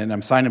done, and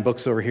I'm signing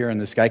books over here, and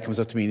this guy comes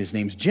up to me, and his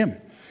name's Jim.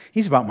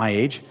 He's about my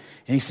age,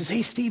 and he says,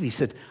 hey, Steve, he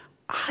said,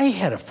 I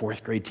had a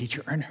 4th grade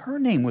teacher, and her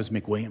name was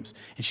McWilliams,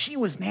 and she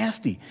was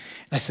nasty.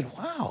 And I said,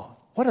 wow,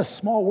 what a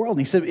small world.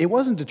 And he said, it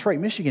wasn't Detroit,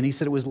 Michigan. He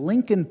said, it was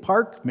Lincoln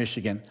Park,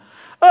 Michigan.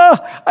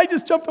 I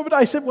just jumped up and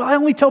I said, well, I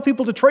only tell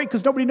people Detroit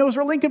because nobody knows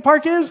where Lincoln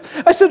Park is.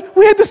 I said,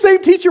 we had the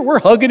same teacher. We're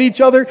hugging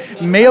each other,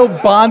 male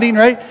bonding,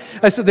 right?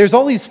 I said, there's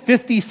all these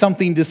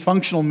 50-something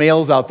dysfunctional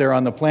males out there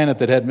on the planet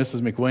that had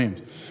Mrs.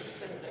 McWilliams.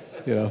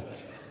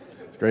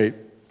 It's great.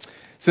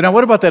 So now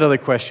what about that other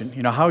question?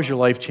 How has your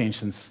life changed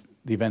since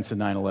the events of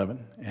 9/11?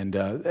 And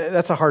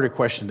that's a harder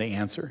question to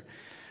answer.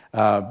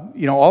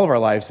 All of our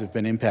lives have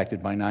been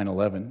impacted by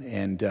 9/11,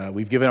 and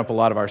we've given up a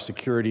lot of our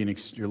security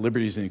and your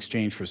liberties in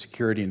exchange for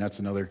security, and that's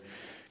another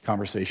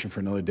conversation for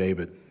another day.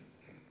 But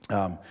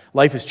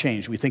life has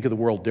changed. We think of the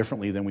world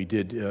differently than we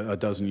did a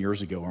dozen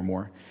years ago or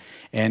more.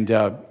 And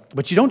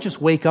but you don't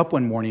just wake up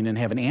one morning and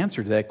have an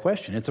answer to that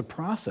question. It's a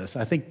process.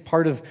 I think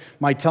part of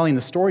my telling the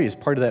story is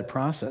part of that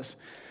process.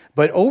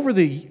 But over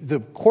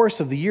the course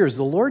of the years,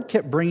 the Lord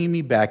kept bringing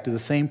me back to the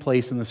same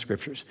place in the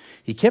Scriptures.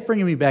 He kept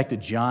bringing me back to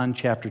John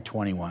chapter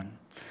 21.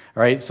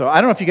 All right, so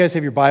I don't know if you guys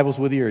have your Bibles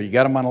with you or you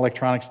got them on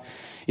electronics.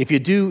 If you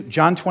do,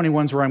 John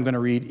 21 is where I'm going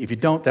to read. If you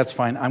don't, that's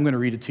fine. I'm going to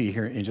read it to you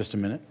here in just a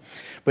minute.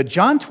 But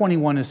John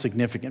 21 is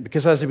significant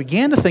because as I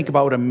began to think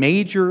about what a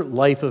major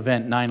life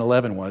event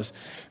 9/11 was,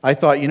 I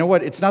thought, you know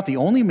what? It's not the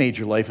only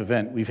major life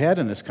event we've had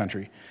in this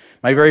country.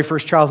 My very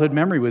first childhood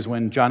memory was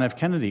when John F.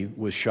 Kennedy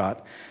was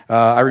shot.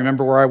 I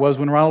remember where I was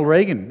when Ronald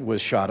Reagan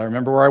was shot. I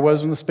remember where I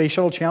was when the Space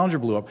Shuttle Challenger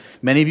blew up.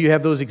 Many of you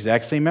have those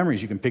exact same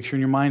memories. You can picture in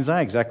your mind's eye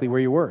exactly where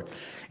you were.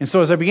 And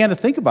so as I began to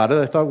think about it,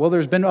 I thought, well,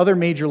 there's been other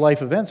major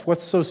life events.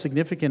 What's so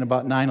significant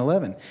about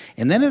 9/11?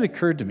 And then it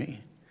occurred to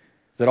me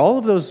that all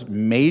of those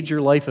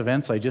major life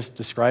events I just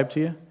described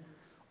to you,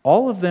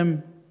 all of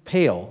them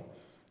pale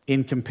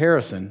in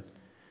comparison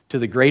to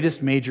the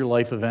greatest major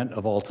life event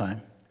of all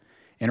time.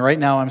 And right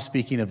now I'm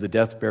speaking of the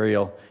death,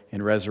 burial,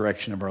 and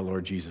resurrection of our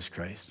Lord Jesus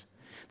Christ.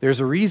 There's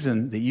a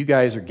reason that you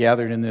guys are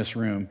gathered in this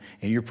room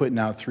and you're putting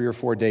out 3 or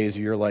 4 days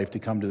of your life to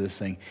come to this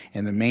thing.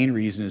 And the main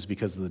reason is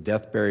because of the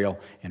death, burial,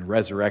 and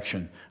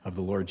resurrection of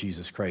the Lord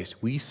Jesus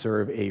Christ. We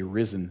serve a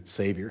risen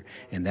Savior,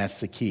 and that's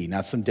the key.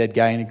 Not some dead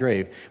guy in a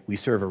grave. We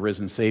serve a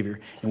risen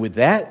Savior. And with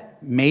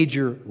that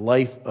major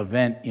life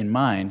event in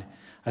mind,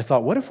 I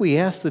thought, what if we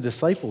asked the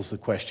disciples the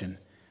question,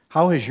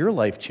 how has your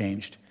life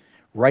changed?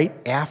 Right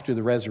after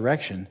the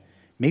resurrection,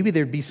 maybe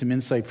there'd be some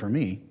insight for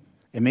me,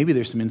 and maybe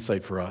there's some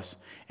insight for us.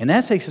 And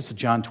that takes us to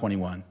John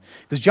 21.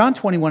 Because John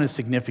 21 is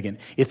significant.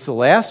 It's the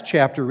last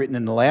chapter written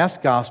in the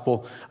last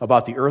gospel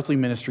about the earthly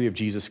ministry of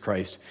Jesus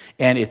Christ.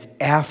 And it's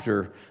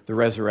after the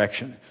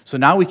resurrection. So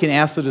now we can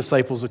ask the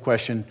disciples a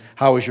question,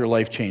 how has your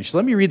life changed? So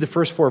let me read the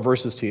first 4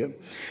 verses to you.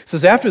 It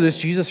says, after this,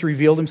 Jesus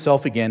revealed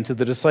himself again to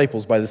the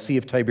disciples by the Sea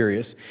of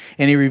Tiberias,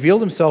 and he revealed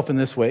himself in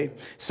this way.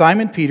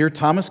 Simon Peter,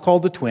 Thomas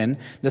called the twin,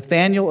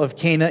 Nathanael of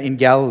Cana in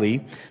Galilee,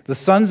 the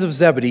sons of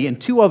Zebedee,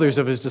 and 2 others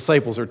of his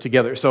disciples are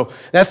together. So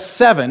that's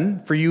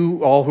 7 for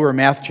you all who are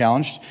math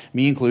challenged,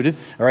 me included.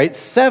 All right,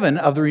 7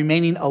 of the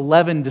remaining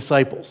 11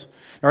 disciples.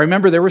 Now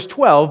remember, there was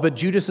 12, but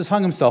Judas has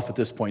hung himself at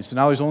this point, so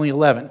now there's only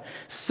 11.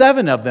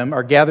 7 of them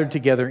are gathered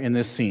together in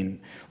this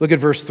scene. Look at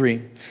verse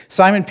 3.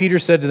 Simon Peter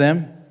said to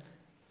them,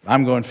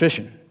 I'm going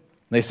fishing.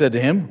 They said to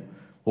him,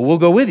 well, we'll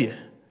go with you.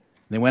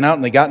 They went out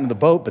and they got into the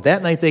boat, but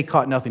that night they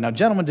caught nothing. Now,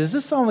 gentlemen, does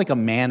this sound like a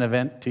man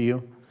event to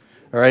you?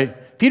 All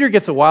right? Peter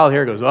gets a wild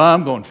hair, goes,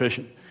 I'm going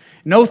fishing.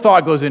 No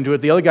thought goes into it.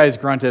 The other guys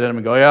grunted at him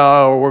and go,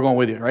 yeah, we're going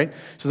with you, right?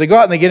 So they go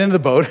out and they get into the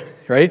boat,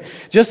 right?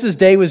 Just as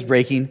day was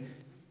breaking,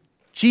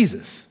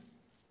 Jesus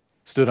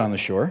stood on the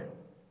shore,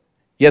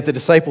 yet the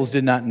disciples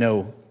did not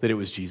know that it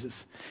was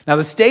Jesus. Now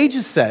the stage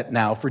is set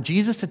now for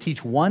Jesus to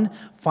teach one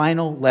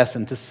final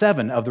lesson to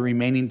 7 of the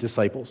remaining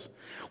disciples.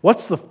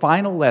 What's the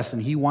final lesson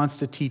he wants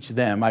to teach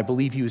them? I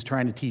believe he was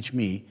trying to teach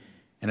me,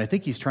 and I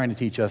think he's trying to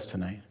teach us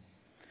tonight.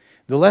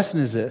 The lesson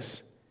is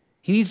this.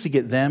 He needs to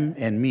get them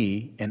and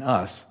me and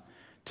us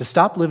to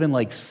stop living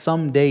like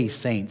someday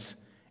saints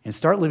and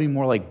start living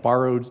more like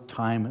borrowed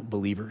time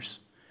believers.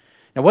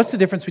 Now what's the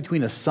difference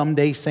between a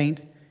someday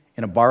saint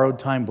and a borrowed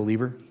time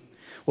believer?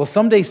 Well,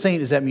 someday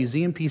saint is that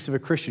museum piece of a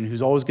Christian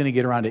who's always going to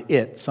get around to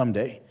it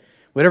someday.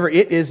 Whatever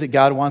it is that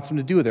God wants them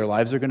to do with their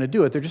lives, they're going to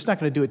do it. They're just not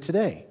going to do it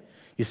today,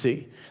 you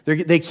see.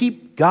 They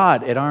keep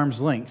God at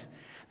arm's length.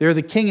 They're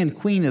the king and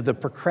queen of the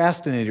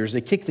procrastinators.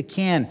 They kick the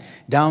can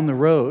down the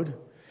road.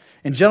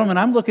 And gentlemen,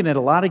 I'm looking at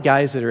a lot of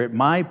guys that are at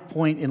my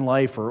point in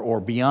life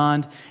or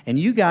beyond, and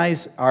you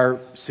guys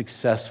are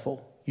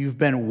successful. You've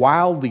been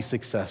wildly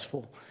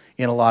successful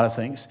in a lot of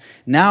things.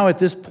 Now at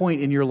this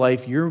point in your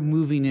life, you're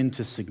moving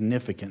into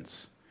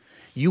significance.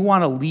 You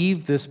want to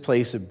leave this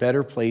place a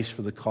better place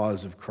for the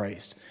cause of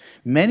Christ.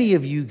 Many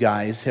of you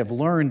guys have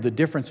learned the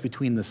difference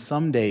between the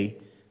someday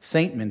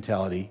saint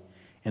mentality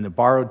and the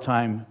borrowed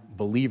time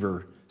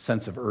believer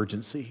sense of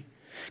urgency.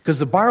 Because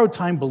the borrowed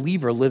time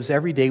believer lives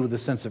every day with a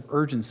sense of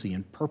urgency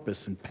and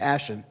purpose and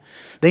passion.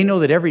 They know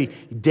that every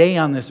day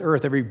on this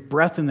earth, every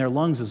breath in their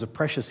lungs is a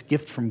precious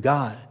gift from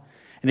God.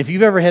 And if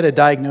you've ever had a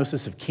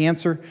diagnosis of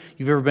cancer,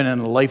 you've ever been in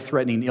a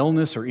life-threatening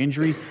illness or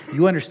injury,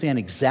 you understand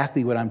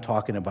exactly what I'm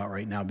talking about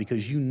right now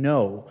because you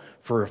know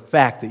for a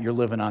fact that you're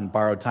living on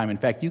borrowed time. In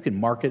fact, you can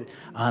mark it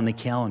on the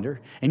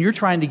calendar. And you're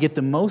trying to get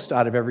the most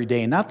out of every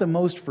day, and not the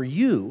most for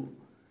you,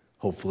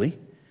 hopefully,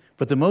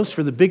 but the most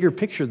for the bigger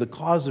picture, the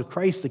cause of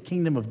Christ, the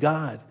kingdom of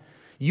God.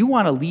 You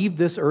want to leave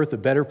this earth a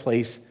better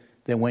place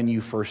than when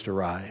you first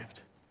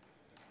arrived.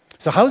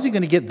 So how is he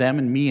going to get them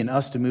and me and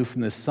us to move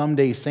from this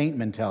someday saint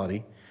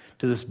mentality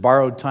to this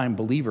borrowed time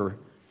believer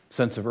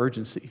sense of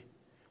urgency?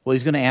 Well,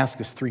 he's going to ask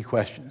us 3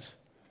 questions.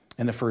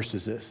 And the first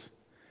is this.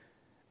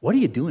 What are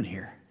you doing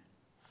here?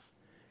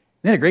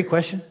 Isn't that a great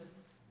question?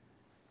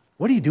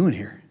 What are you doing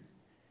here?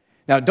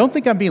 Now, don't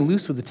think I'm being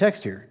loose with the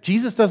text here.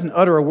 Jesus doesn't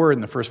utter a word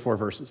in the first 4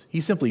 verses.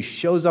 He simply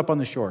shows up on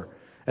the shore.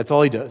 That's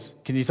all he does.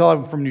 Can you tell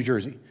I'm from New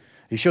Jersey?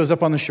 He shows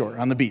up on the shore,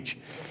 on the beach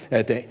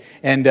that day.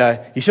 And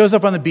he shows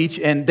up on the beach,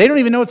 and they don't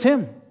even know it's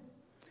him.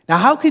 Now,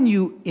 how can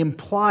you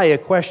imply a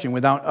question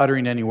without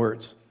uttering any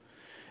words?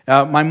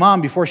 My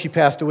mom, before she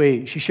passed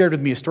away, she shared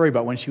with me a story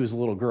about when she was a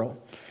little girl.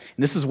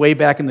 And this is way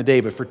back in the day,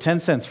 but for 10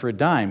 cents for a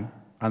dime,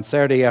 on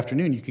Saturday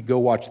afternoon, you could go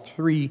watch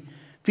 3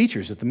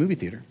 features at the movie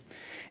theater.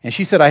 And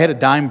she said, I had a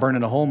dime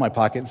burning a hole in my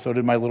pocket, and so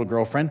did my little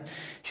girlfriend.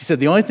 She said,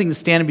 the only thing that's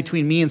standing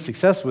between me and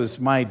success was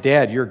my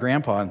dad, your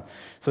grandpa. And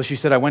so she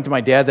said, I went to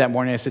my dad that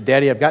morning. I said,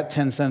 Daddy, I've got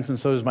 10 cents, and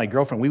so does my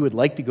girlfriend. We would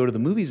like to go to the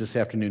movies this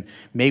afternoon.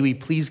 May we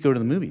please go to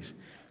the movies?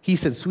 He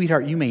said,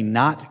 sweetheart, you may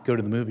not go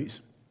to the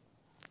movies.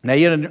 Now,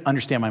 you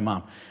understand my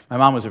mom. My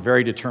mom was a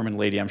very determined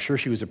lady. I'm sure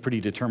she was a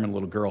pretty determined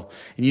little girl.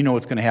 And you know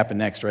what's going to happen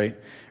next, right?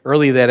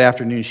 Early that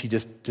afternoon, she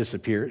just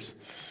disappears.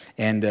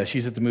 And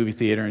she's at the movie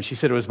theater, and she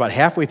said it was about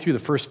halfway through the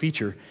first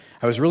feature.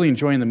 I was really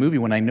enjoying the movie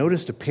when I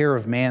noticed a pair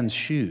of man's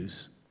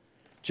shoes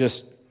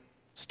just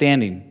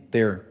standing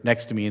there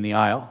next to me in the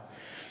aisle.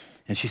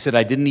 And she said,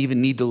 I didn't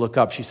even need to look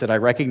up. She said, I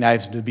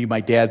recognized it to be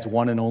my dad's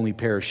one and only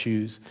pair of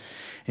shoes.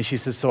 And she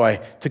says, so I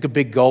took a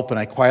big gulp and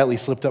I quietly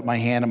slipped up my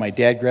hand, and my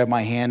dad grabbed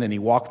my hand and he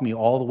walked me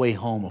all the way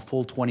home, a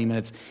full 20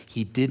 minutes.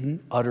 He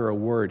didn't utter a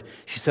word.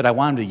 She said, I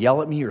wanted him to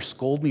yell at me or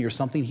scold me or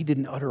something. He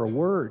didn't utter a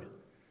word.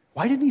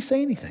 Why didn't he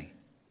say anything?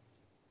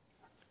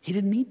 He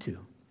didn't need to.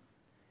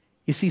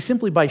 You see,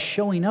 simply by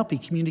showing up, he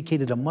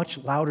communicated a much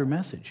louder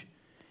message.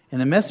 And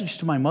the message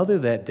to my mother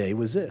that day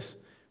was this: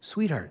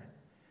 sweetheart,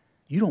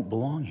 you don't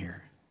belong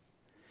here.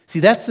 See,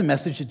 that's the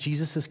message that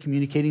Jesus is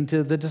communicating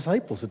to the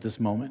disciples at this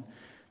moment.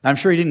 Now, I'm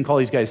sure he didn't call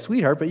these guys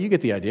sweetheart, but you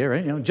get the idea,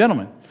 right?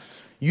 Gentlemen,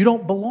 you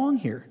don't belong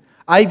here.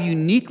 I've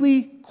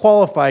uniquely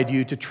qualified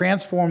you to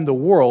transform the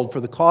world for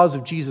the cause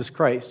of Jesus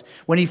Christ.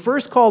 When he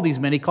first called these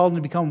men, he called them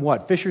to become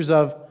what? Fishers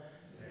of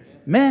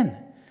men.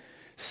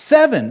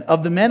 7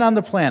 of the men on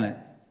the planet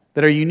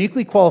that are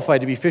uniquely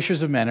qualified to be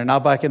fishers of men are now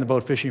back in the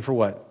boat fishing for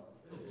what?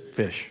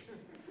 Fish.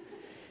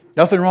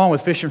 Nothing wrong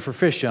with fishing for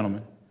fish,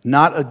 gentlemen.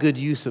 Not a good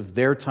use of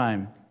their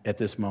time at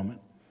this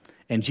moment.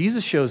 And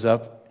Jesus shows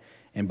up,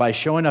 and by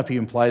showing up, he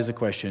implies the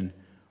question,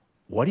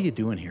 what are you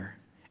doing here?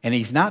 And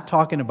he's not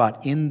talking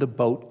about in the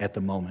boat at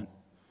the moment.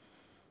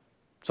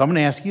 So I'm going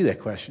to ask you that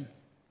question.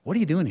 What are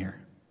you doing here?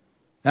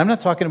 And I'm not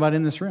talking about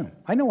in this room.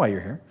 I know why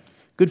you're here.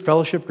 Good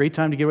fellowship, great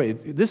time to get away.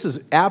 This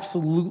is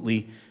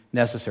absolutely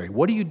necessary.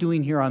 What are you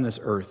doing here on this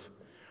earth?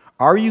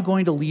 Are you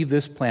going to leave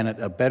this planet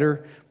a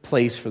better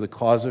place for the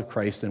cause of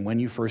Christ than when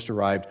you first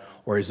arrived?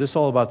 Or is this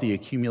all about the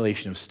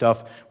accumulation of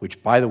stuff,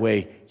 which, by the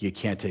way, you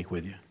can't take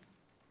with you?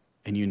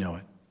 And you know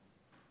it.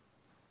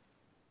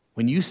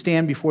 When you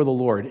stand before the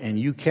Lord and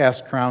you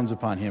cast crowns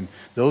upon him,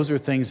 those are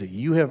things that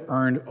you have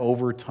earned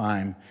over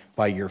time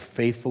by your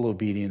faithful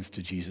obedience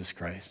to Jesus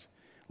Christ.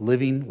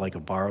 Living like a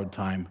borrowed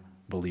time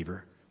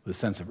believer with a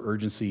sense of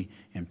urgency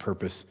and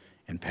purpose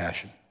and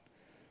passion.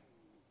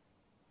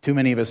 Too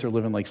many of us are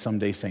living like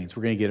someday saints.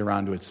 We're going to get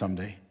around to it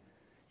someday.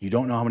 You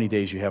don't know how many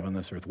days you have on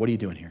this earth. What are you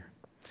doing here?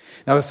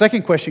 Now, the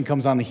second question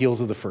comes on the heels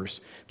of the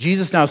first.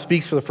 Jesus now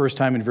speaks for the first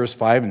time in verse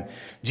 5, and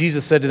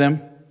Jesus said to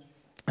them,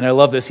 and I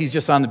love this, he's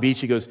just on the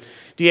beach, he goes,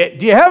 do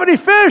you have any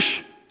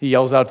fish? He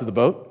yells out to the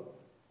boat.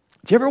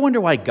 Do you ever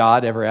wonder why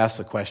God ever asks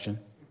a question?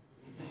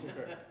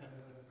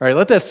 All right,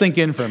 let that sink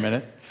in for a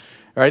minute.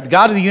 All right, the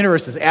God of the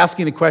universe is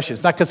asking a question.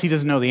 It's not because he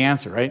doesn't know the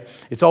answer, right?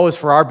 It's always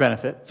for our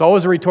benefit. It's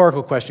always a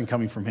rhetorical question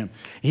coming from him.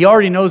 He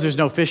already knows there's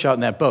no fish out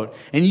in that boat.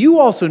 And you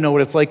also know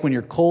what it's like when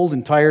you're cold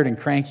and tired and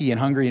cranky and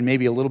hungry and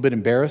maybe a little bit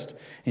embarrassed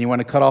and you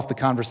want to cut off the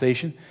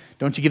conversation.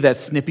 Don't you give that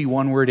snippy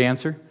one-word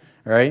answer?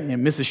 All right,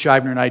 and Mrs.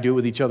 Scheibner and I do it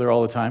with each other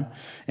all the time.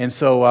 And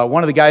so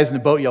one of the guys in the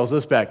boat yells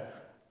this back,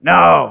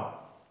 no.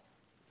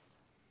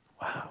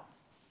 Wow.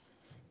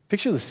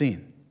 Picture the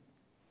scene.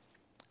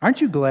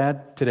 Aren't you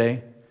glad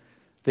today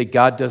that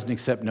God doesn't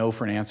accept no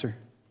for an answer?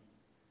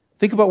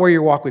 Think about where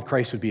your walk with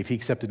Christ would be if he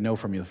accepted no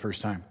from you the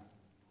first time.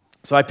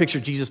 So I picture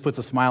Jesus puts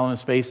a smile on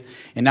his face,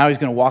 and now he's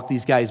going to walk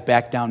these guys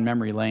back down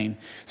memory lane.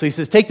 So he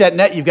says, take that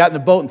net you've got in the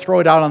boat and throw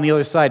it out on the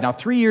other side. Now,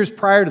 3 years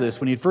prior to this,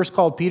 when he had first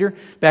called Peter,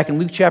 back in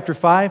Luke chapter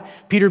 5,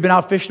 Peter had been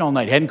out fishing all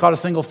night, hadn't caught a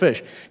single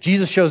fish.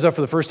 Jesus shows up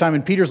for the first time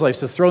in Peter's life,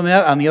 says, throw the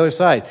net on the other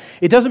side.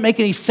 It doesn't make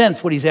any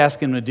sense what he's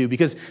asking him to do,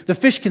 because the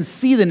fish can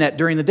see the net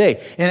during the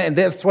day, and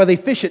that's why they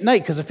fish at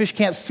night, because the fish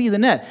can't see the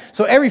net.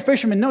 So every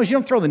fisherman knows you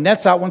don't throw the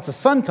nets out once the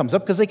sun comes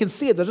up, because they can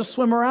see it. They'll just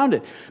swim around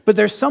it. But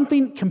there's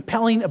something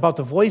compelling about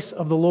the voice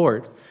of the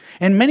Lord.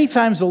 And many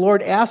times the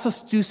Lord asks us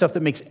to do stuff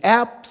that makes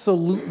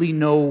absolutely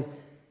no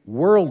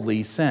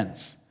worldly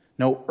sense,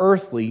 no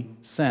earthly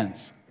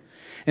sense.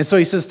 And so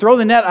he says, throw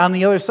the net on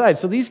the other side.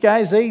 So these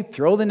guys, they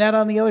throw the net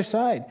on the other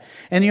side.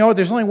 And you know what?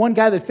 There's only one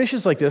guy that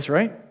fishes like this,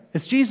 right?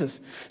 It's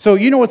Jesus. So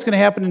you know what's going to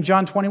happen in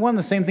John 21,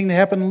 the same thing that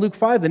happened in Luke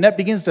 5. The net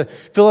begins to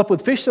fill up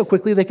with fish so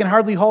quickly they can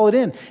hardly haul it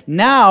in.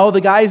 Now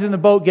the guys in the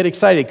boat get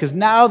excited because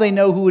now they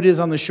know who it is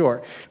on the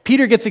shore.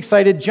 Peter gets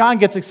excited. John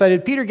gets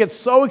excited. Peter gets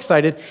so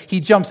excited, he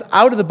jumps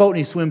out of the boat and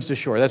he swims to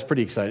shore. That's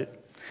pretty excited.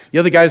 The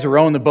other guys are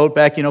rowing the boat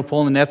back,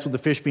 pulling the nets with the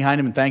fish behind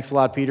him, and thanks a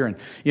lot, Peter. And,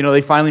 they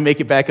finally make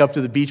it back up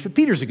to the beach. But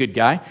Peter's a good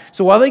guy.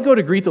 So while they go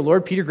to greet the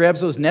Lord, Peter grabs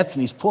those nets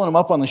and he's pulling them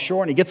up on the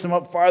shore and he gets them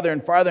up farther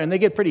and farther, and they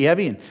get pretty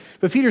heavy.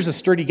 But Peter's a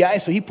sturdy guy,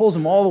 so he pulls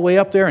them all the way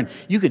up there, and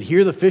you could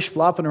hear the fish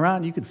flopping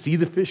around. You could see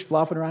the fish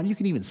flopping around. You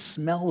can even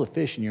smell the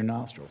fish in your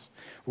nostrils.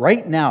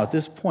 Right now, at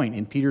this point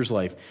in Peter's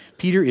life,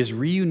 Peter is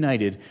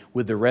reunited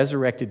with the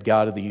resurrected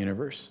God of the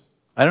universe.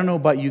 I don't know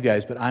about you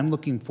guys, but I'm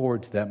looking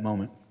forward to that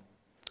moment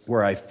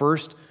where I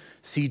first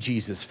see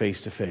Jesus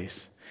face to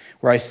face,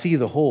 where I see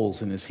the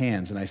holes in his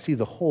hands and I see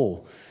the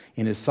hole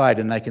in his side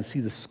and I can see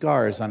the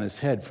scars on his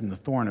head from the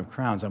thorn of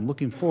crowns. I'm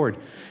looking forward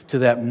to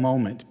that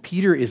moment.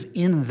 Peter is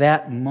in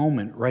that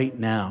moment right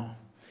now.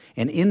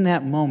 And in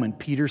that moment,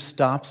 Peter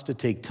stops to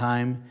take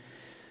time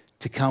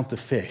to count the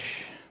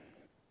fish.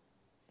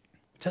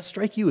 Does that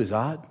strike you as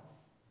odd?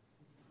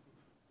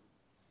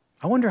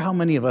 I wonder how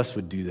many of us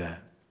would do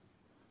that.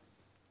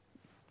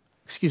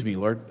 Excuse me,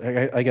 Lord,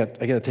 I got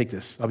to take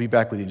this. I'll be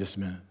back with you in just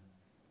a minute.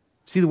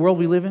 See the world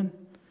we live in?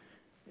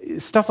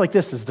 Stuff like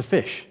this is the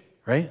fish,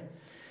 right?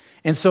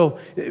 And so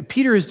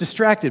Peter is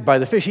distracted by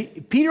the fish.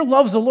 Peter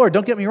loves the Lord.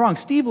 Don't get me wrong.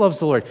 Steve loves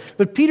the Lord.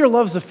 But Peter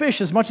loves the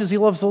fish as much as he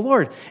loves the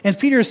Lord. And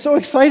Peter is so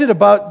excited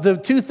about the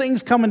two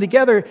things coming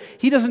together,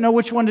 he doesn't know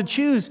which one to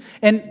choose.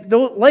 And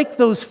like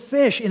those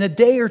fish, in a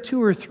day or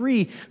two or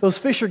three, those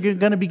fish are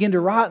going to begin to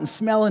rot and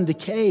smell and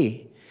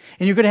decay.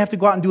 And you're going to have to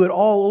go out and do it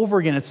all over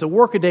again. It's a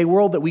workaday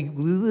world that we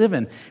live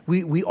in.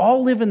 We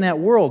all live in that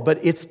world, but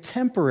it's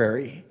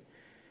temporary.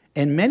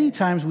 And many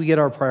times we get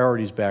our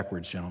priorities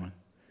backwards, gentlemen.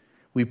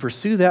 We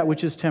pursue that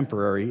which is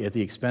temporary at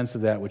the expense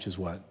of that which is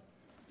what?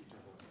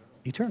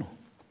 Eternal,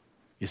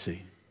 you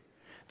see.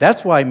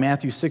 That's why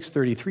Matthew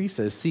 6:33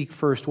 says, seek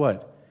first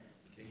what?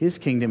 His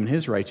kingdom and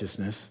his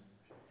righteousness,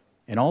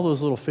 and all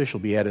those little fish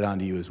will be added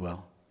onto you as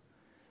well.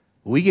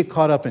 We get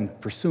caught up in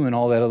pursuing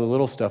all that other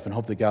little stuff and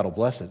hope that God will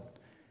bless it.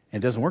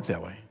 And it doesn't work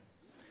that way.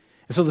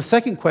 And so the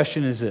second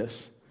question is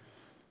this: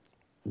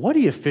 what are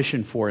you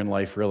fishing for in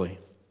life, really?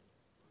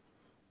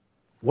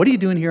 What are you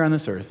doing here on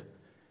this earth?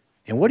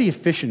 And what are you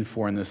fishing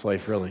for in this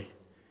life, really?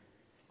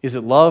 Is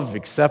it love,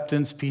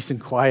 acceptance, peace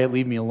and quiet,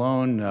 leave me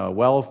alone,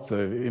 wealth?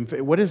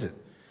 What is it?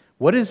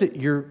 What is it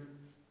you're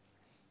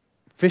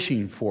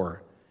fishing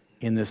for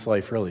in this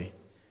life, really?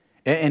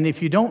 And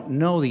if you don't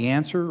know the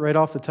answer right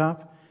off the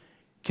top,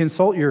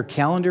 consult your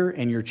calendar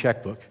and your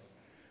checkbook.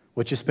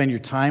 What you spend your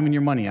time and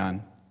your money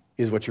on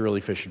is what you're really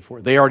fishing for.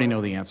 They already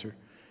know the answer,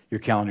 your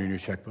calendar and your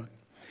checkbook.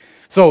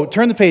 So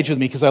turn the page with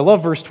me, because I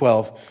love verse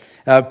 12.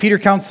 Peter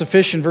counts the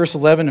fish in verse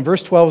 11, and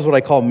verse 12 is what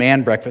I call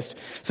man breakfast.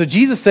 So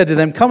Jesus said to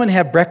them, "Come and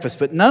have breakfast."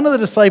 But none of the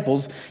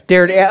disciples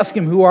dared ask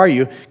him, "Who are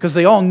you?" because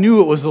they all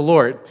knew it was the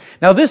Lord.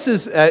 Now this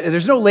is,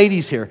 there's no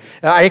ladies here.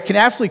 I can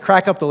absolutely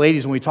crack up the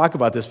ladies when we talk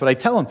about this, but I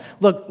tell them,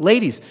 look,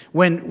 ladies,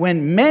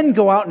 when men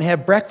go out and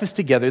have breakfast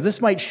together, this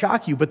might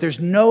shock you, but there's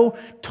no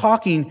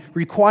talking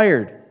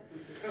required.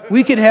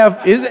 We can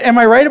have, am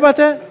I right about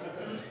that?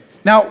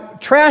 Now,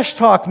 trash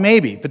talk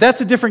maybe, but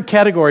that's a different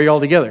category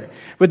altogether.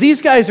 But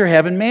these guys are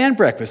having man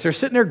breakfast. They're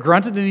sitting there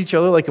grunting at each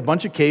other like a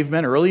bunch of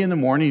cavemen early in the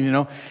morning,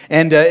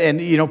 and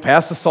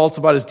pass the salt's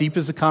about as deep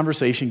as the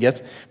conversation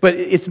gets. But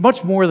it's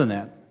much more than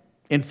that.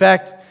 In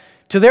fact,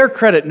 to their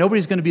credit,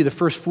 nobody's going to be the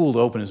first fool to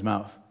open his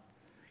mouth.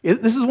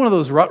 This is one of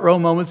those rut row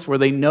moments where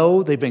they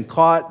know they've been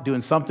caught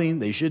doing something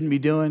they shouldn't be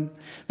doing.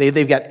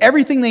 They've got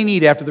everything they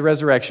need after the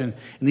resurrection,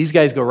 and these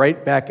guys go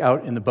right back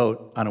out in the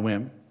boat on a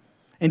whim.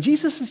 And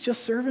Jesus is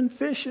just serving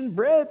fish and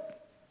bread.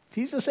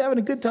 He's just having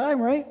a good time,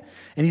 right?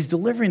 And he's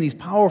delivering these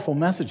powerful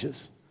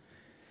messages.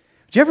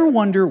 Do you ever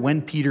wonder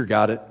when Peter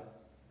got it?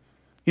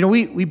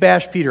 We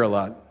bash Peter a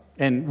lot,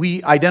 and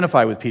we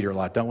identify with Peter a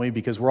lot, don't we?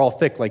 Because we're all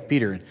thick like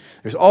Peter. And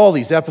there's all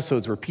these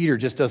episodes where Peter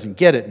just doesn't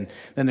get it, and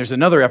then there's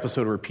another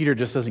episode where Peter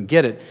just doesn't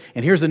get it.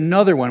 And here's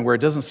another one where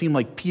it doesn't seem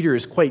like Peter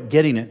is quite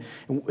getting it.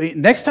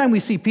 Next time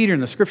we see Peter in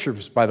the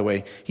scriptures, by the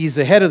way, he's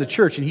the head of the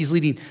church, and he's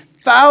leading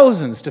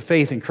thousands to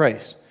faith in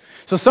Christ.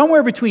 So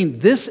somewhere between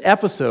this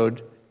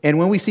episode and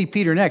when we see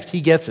Peter next, he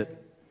gets it.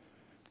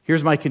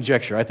 Here's my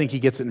conjecture. I think he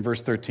gets it in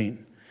verse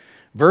 13.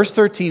 Verse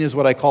 13 is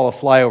what I call a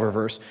flyover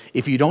verse.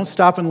 If you don't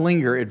stop and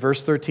linger at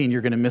verse 13,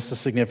 you're going to miss the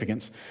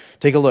significance.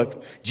 Take a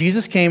look.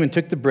 Jesus came and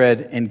took the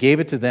bread and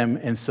gave it to them,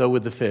 and so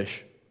with the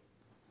fish.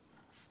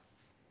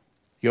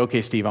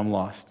 Okay, Steve, I'm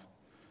lost.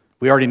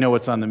 We already know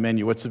what's on the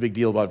menu. What's the big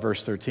deal about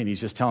verse 13?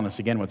 He's just telling us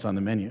again what's on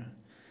the menu.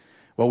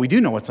 Well, we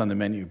do know what's on the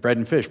menu. Bread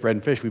and fish, bread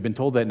and fish. We've been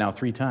told that now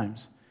 3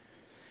 times.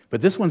 But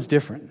this one's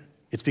different.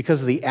 It's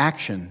because of the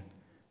action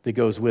that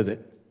goes with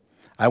it.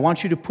 I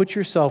want you to put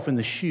yourself in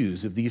the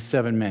shoes of these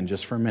 7 men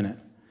just for a minute.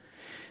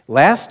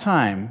 Last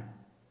time,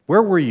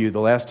 where were you the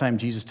last time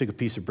Jesus took a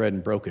piece of bread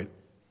and broke it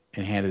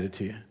and handed it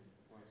to you?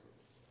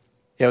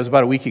 Yeah, it was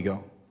about a week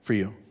ago for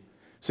you.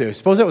 So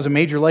suppose that was a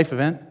major life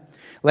event.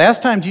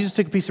 Last time Jesus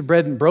took a piece of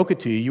bread and broke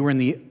it to you, you were in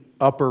the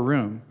upper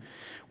room.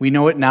 We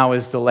know it now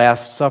as the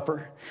Last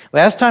Supper.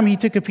 Last time he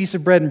took a piece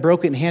of bread and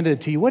broke it and handed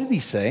it to you, what did he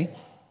say?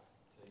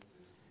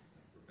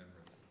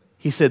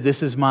 He said,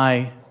 "This is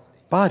my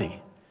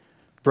body,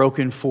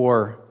 broken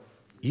for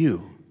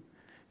you.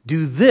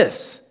 Do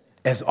this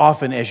as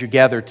often as you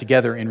gather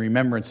together in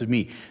remembrance of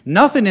me."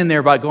 Nothing in there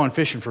about going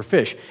fishing for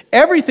fish.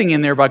 Everything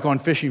in there about going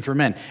fishing for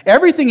men.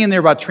 Everything in there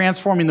about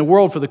transforming the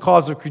world for the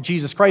cause of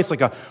Jesus Christ, like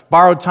a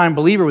borrowed time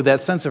believer with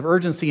that sense of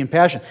urgency and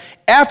passion.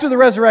 After the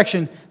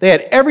resurrection, they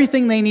had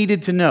everything they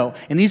needed to know.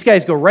 And these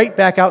guys go right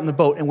back out in the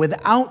boat. And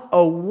without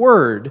a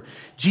word,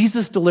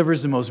 Jesus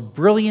delivers the most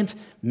brilliant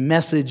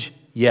message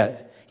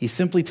yet. He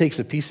simply takes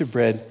a piece of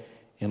bread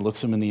and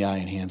looks him in the eye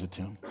and hands it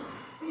to him.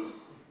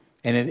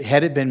 And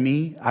had it been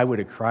me, I would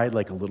have cried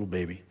like a little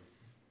baby.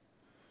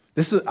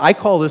 I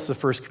call this the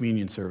first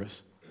communion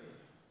service.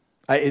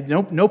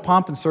 No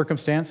pomp and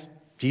circumstance.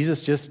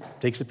 Jesus just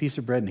takes a piece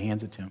of bread and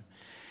hands it to him.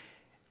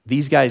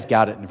 These guys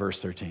got it in verse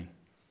 13.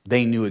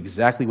 They knew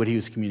exactly what he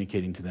was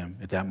communicating to them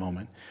at that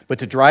moment. But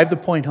to drive the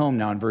point home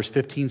now in verse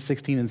 15,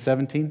 16, and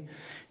 17,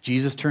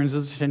 Jesus turns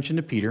his attention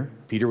to Peter.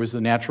 Peter was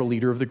the natural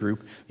leader of the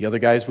group. The other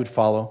guys would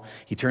follow.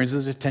 He turns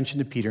his attention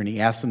to Peter, and he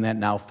asks him that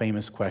now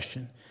famous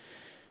question.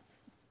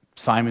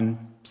 "Simon,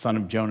 son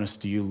of Jonas,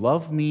 do you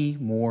love me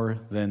more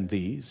than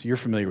these?" You're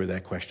familiar with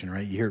that question,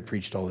 right? You hear it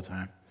preached all the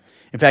time.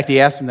 In fact, he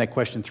asked him that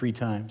question 3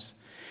 times.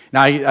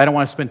 Now, I don't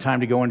want to spend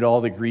time to go into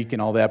all the Greek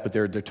and all that, but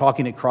they're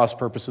talking at cross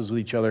purposes with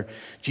each other.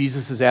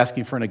 Jesus is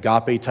asking for an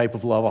agape type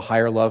of love, a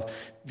higher love.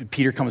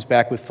 Peter comes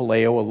back with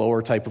phileo, a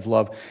lower type of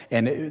love.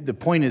 And the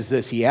point is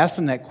this: he asked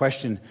him that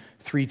question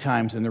 3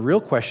 times, and the real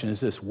question is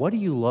this: what do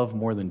you love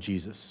more than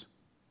Jesus?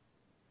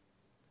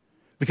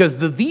 Because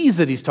the these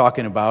that he's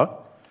talking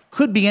about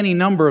could be any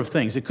number of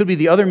things. It could be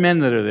the other men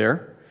that are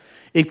there.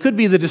 It could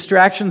be the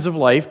distractions of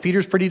life.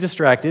 Peter's pretty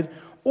distracted.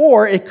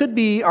 Or it could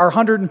be our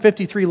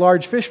 153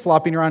 large fish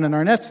flopping around in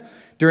our nets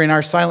during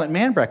our silent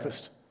man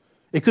breakfast.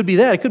 It could be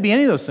that. It could be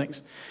any of those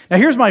things. Now,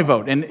 here's my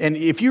vote. And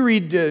if you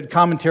read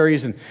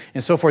commentaries and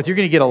so forth, you're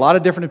going to get a lot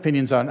of different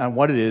opinions on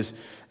what it is.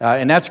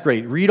 And that's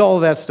great. Read all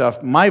of that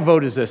stuff. My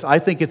vote is this: I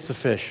think it's the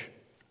fish,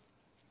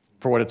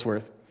 for what it's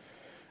worth.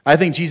 I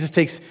think Jesus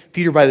takes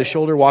Peter by the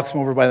shoulder, walks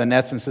him over by the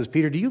nets, and says,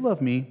 Peter, do you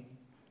love me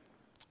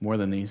more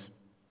than these?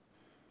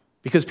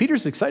 Because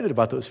Peter's excited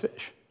about those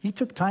fish. He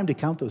took time to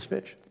count those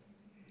fish.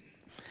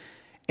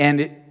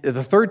 And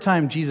the third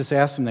time Jesus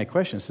asked him that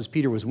question, it says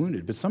Peter was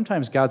wounded. But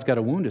sometimes God's got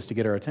to wound us to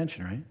get our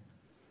attention, right?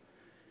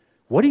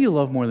 What do you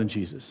love more than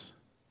Jesus?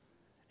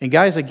 And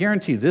guys, I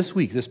guarantee this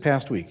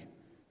past week,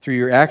 through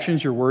your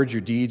actions, your words,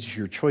 your deeds,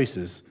 your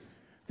choices,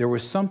 there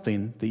was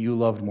something that you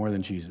loved more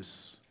than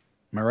Jesus.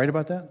 Am I right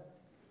about that?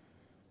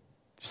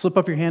 Slip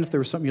up your hand if there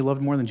was something you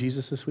loved more than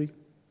Jesus this week.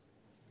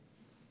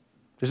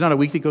 There's not a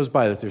week that goes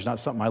by that there's not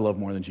something I love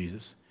more than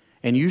Jesus.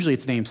 And usually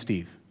it's named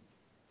Steve.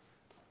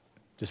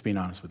 Just being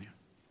honest with you.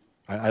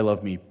 I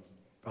love me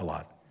a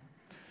lot.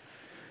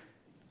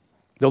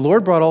 The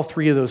Lord brought all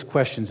three of those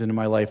questions into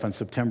my life on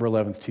September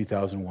 11th,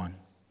 2001.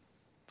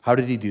 How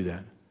did he do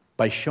that?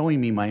 By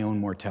showing me my own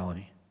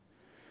mortality.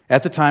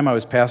 At the time, I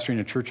was pastoring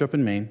a church up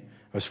in Maine.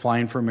 I was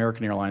flying for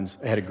American Airlines.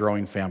 I had a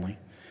growing family.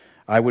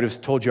 I would have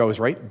told you I was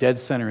right dead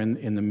center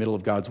in the middle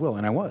of God's will,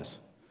 and I was.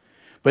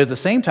 But at the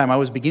same time, I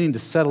was beginning to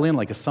settle in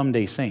like a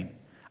someday saint.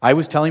 I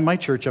was telling my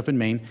church up in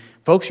Maine,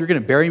 folks, you're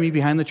going to bury me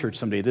behind the church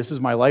someday. This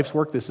is my life's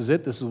work. This is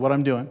it. This is what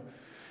I'm doing.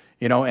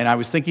 And I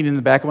was thinking in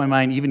the back of my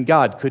mind, even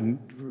God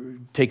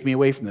couldn't take me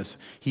away from this.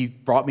 He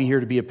brought me here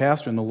to be a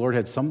pastor, and the Lord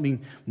had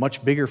something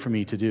much bigger for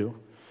me to do.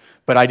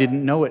 But I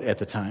didn't know it at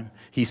the time.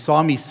 He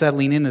saw me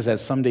settling in as that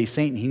someday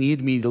saint, and he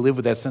needed me to live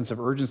with that sense of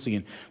urgency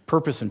and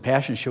purpose and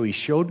passion. So he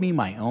showed me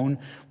my own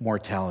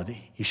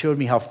mortality. He showed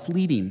me how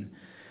fleeting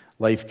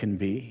life can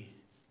be.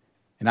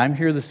 And I'm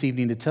here this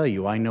evening to tell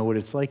you, I know what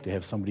it's like to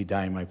have somebody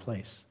die in my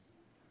place.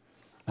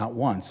 Not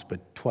once,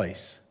 but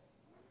twice.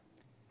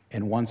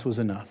 And once was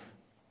enough.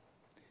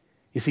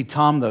 You see,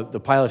 Tom, the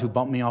pilot who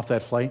bumped me off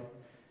that flight,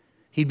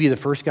 he'd be the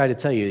first guy to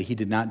tell you that he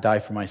did not die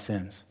for my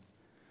sins.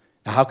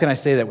 Now, how can I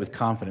say that with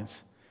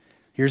confidence?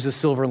 Here's the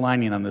silver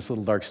lining on this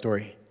little dark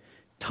story.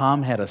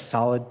 Tom had a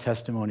solid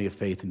testimony of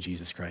faith in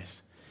Jesus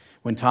Christ.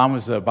 When Tom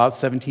was about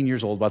 17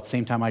 years old, about the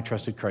same time I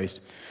trusted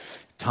Christ,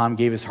 Tom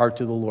gave his heart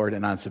to the Lord,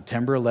 and on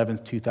September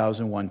 11th,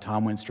 2001,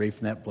 Tom went straight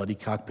from that bloody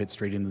cockpit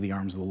straight into the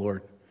arms of the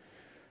Lord.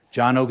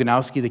 John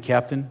Oganowski, the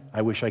captain,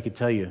 I wish I could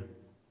tell you,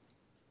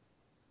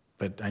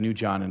 but I knew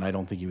John, and I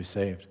don't think he was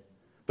saved.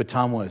 But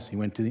Tom was. He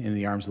went into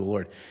the arms of the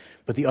Lord.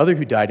 But the other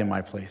who died in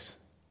my place,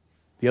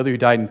 the other who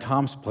died in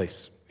Tom's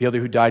place, the other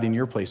who died in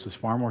your place was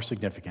far more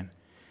significant.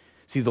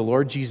 See, the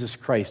Lord Jesus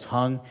Christ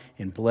hung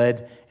and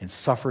bled and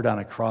suffered on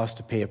a cross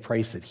to pay a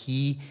price that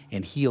he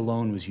and he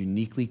alone was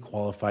uniquely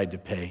qualified to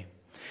pay.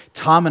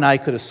 Tom and I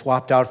could have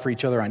swapped out for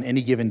each other on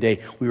any given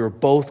day. We were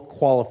both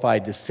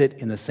qualified to sit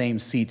in the same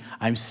seat.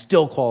 I'm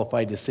still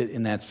qualified to sit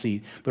in that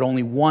seat, but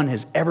only one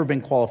has ever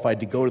been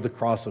qualified to go to the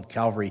cross of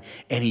Calvary,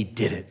 and he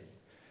did it.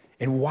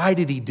 And why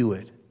did he do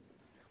it?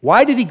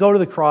 Why did he go to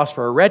the cross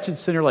for a wretched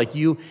sinner like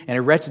you and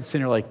a wretched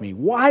sinner like me?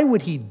 Why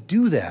would he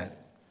do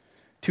that?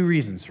 Two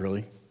reasons,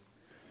 really.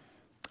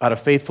 Out of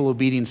faithful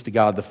obedience to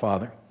God the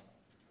Father.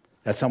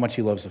 That's how much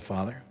he loves the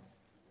Father.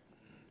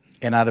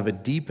 And out of a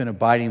deep and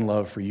abiding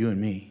love for you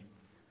and me,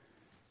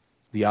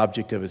 the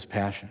object of his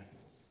passion.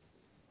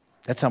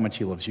 That's how much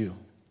he loves you.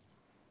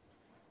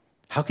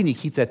 How can you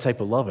keep that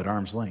type of love at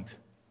arm's length?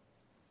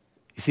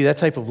 You see, that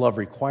type of love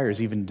requires,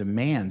 even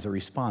demands a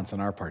response on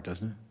our part,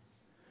 doesn't it?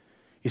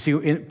 You see,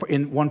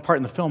 in one part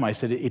in the film, I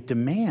said it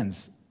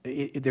demands,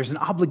 there's an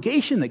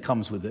obligation that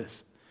comes with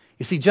this.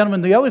 You see,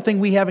 gentlemen, the other thing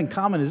we have in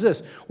common is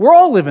this. We're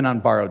all living on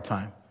borrowed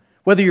time.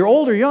 Whether you're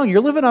old or young,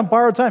 you're living on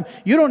borrowed time.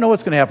 You don't know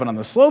what's going to happen on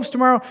the slopes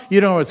tomorrow.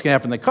 You don't know what's going to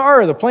happen in the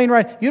car or the plane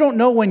ride. You don't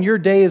know when your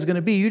day is going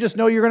to be. You just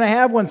know you're going to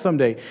have one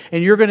someday.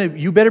 And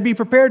you better be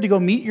prepared to go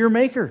meet your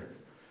Maker.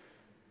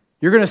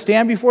 You're going to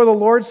stand before the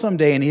Lord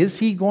someday, and is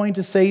he going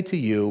to say to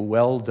you,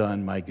 well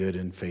done, my good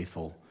and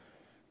faithful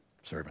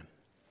servant?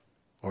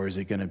 Or is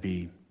it going to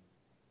be,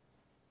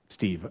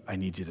 Steve, I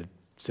need you to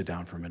sit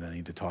down for a minute. I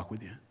need to talk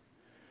with you.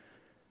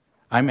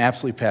 I'm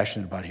absolutely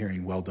passionate about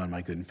hearing, well done,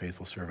 my good and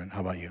faithful servant. How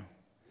about you?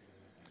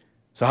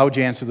 So how would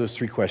you answer those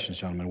three questions,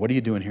 gentlemen? What are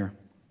you doing here?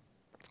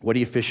 What are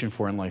you fishing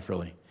for in life,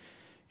 really?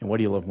 And what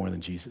do you love more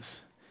than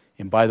Jesus?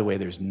 And by the way,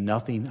 there's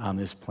nothing on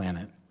this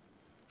planet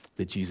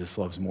that Jesus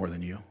loves more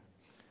than you.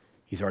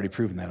 He's already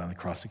proven that on the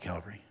cross of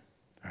Calvary.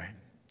 All right,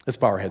 let's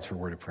bow our heads for a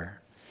word of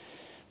prayer.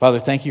 Father,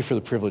 thank you for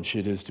the privilege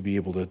it is to be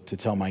able to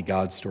tell my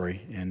God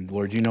story. And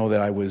Lord, you know that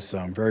I was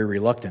very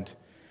reluctant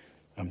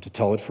to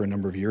tell it for a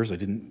number of years. I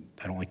don't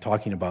like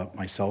talking about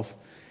myself,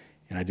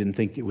 and I didn't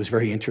think it was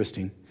very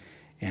interesting.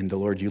 And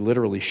Lord, you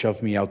literally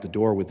shoved me out the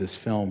door with this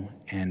film.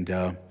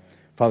 And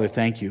Father,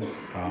 thank you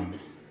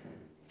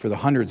for the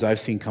hundreds I've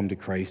seen come to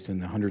Christ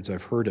and the hundreds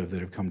I've heard of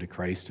that have come to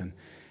Christ.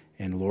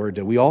 And Lord,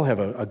 we all have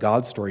a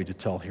God story to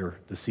tell here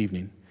this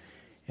evening.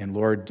 And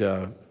Lord,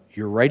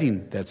 you're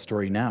writing that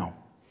story now,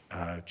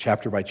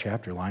 chapter by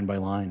chapter, line by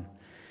line.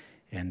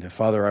 And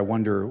Father, I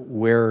wonder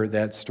where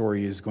that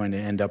story is going to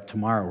end up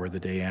tomorrow or the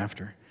day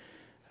after.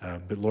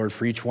 But Lord,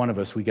 for each one of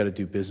us, we got to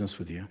do business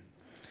with you.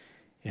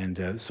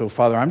 And so,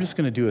 Father, I'm just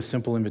going to do a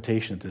simple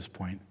invitation at this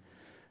point.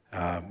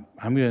 I'm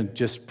going to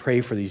just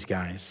pray for these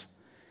guys.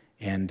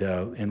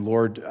 And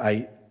Lord,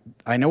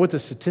 I know what the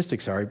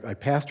statistics are. I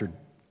pastored.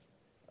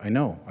 I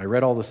know. I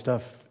read all the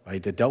stuff. I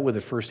dealt with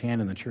it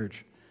firsthand in the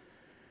church.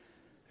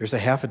 There's a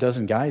half a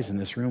dozen guys in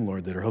this room,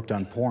 Lord, that are hooked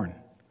on porn.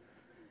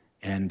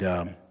 And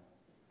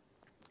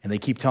they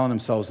keep telling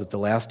themselves that the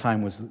last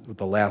time was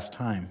the last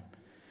time.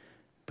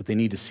 But they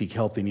need to seek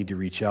help. They need to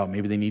reach out.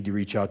 Maybe they need to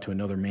reach out to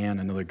another man,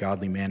 another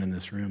godly man in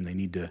this room. They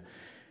need to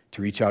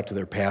reach out to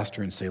their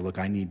pastor and say, look,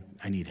 I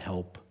need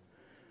help.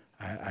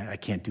 I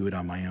can't do it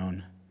on my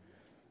own.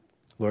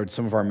 Lord,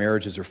 some of our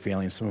marriages are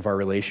failing. Some of our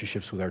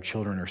relationships with our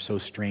children are so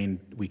strained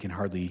we can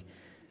hardly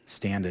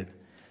stand it.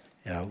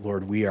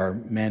 Lord, we are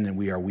men and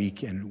we are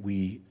weak, and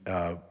we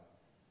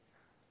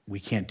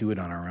can't do it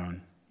on our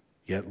own.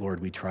 Yet, Lord,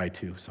 we try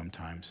to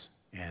sometimes,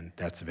 and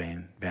that's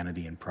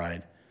vanity and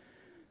pride.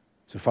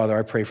 So, Father,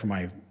 I pray for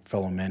my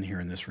fellow men here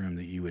in this room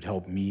that you would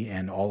help me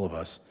and all of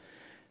us,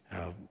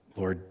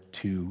 Lord,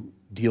 to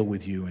deal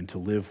with you and to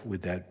live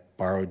with that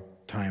borrowed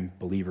time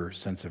believer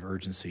sense of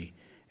urgency,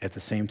 at the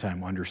same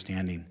time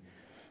understanding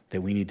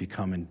that we need to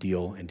come and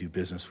deal and do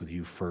business with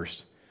you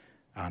first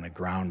on a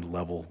ground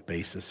level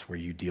basis where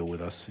you deal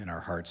with us in our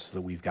hearts so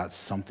that we've got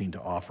something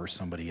to offer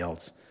somebody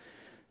else,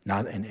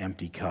 not an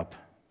empty cup,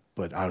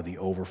 but out of the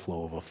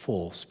overflow of a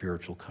full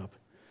spiritual cup.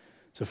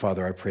 So,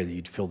 Father, I pray that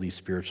you'd fill these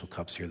spiritual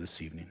cups here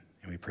this evening.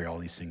 And we pray all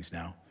these things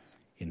now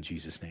in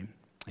Jesus' name.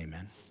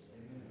 Amen.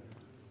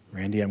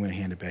 Randy, I'm going to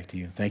hand it back to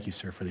you. Thank you,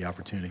 sir, for the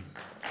opportunity.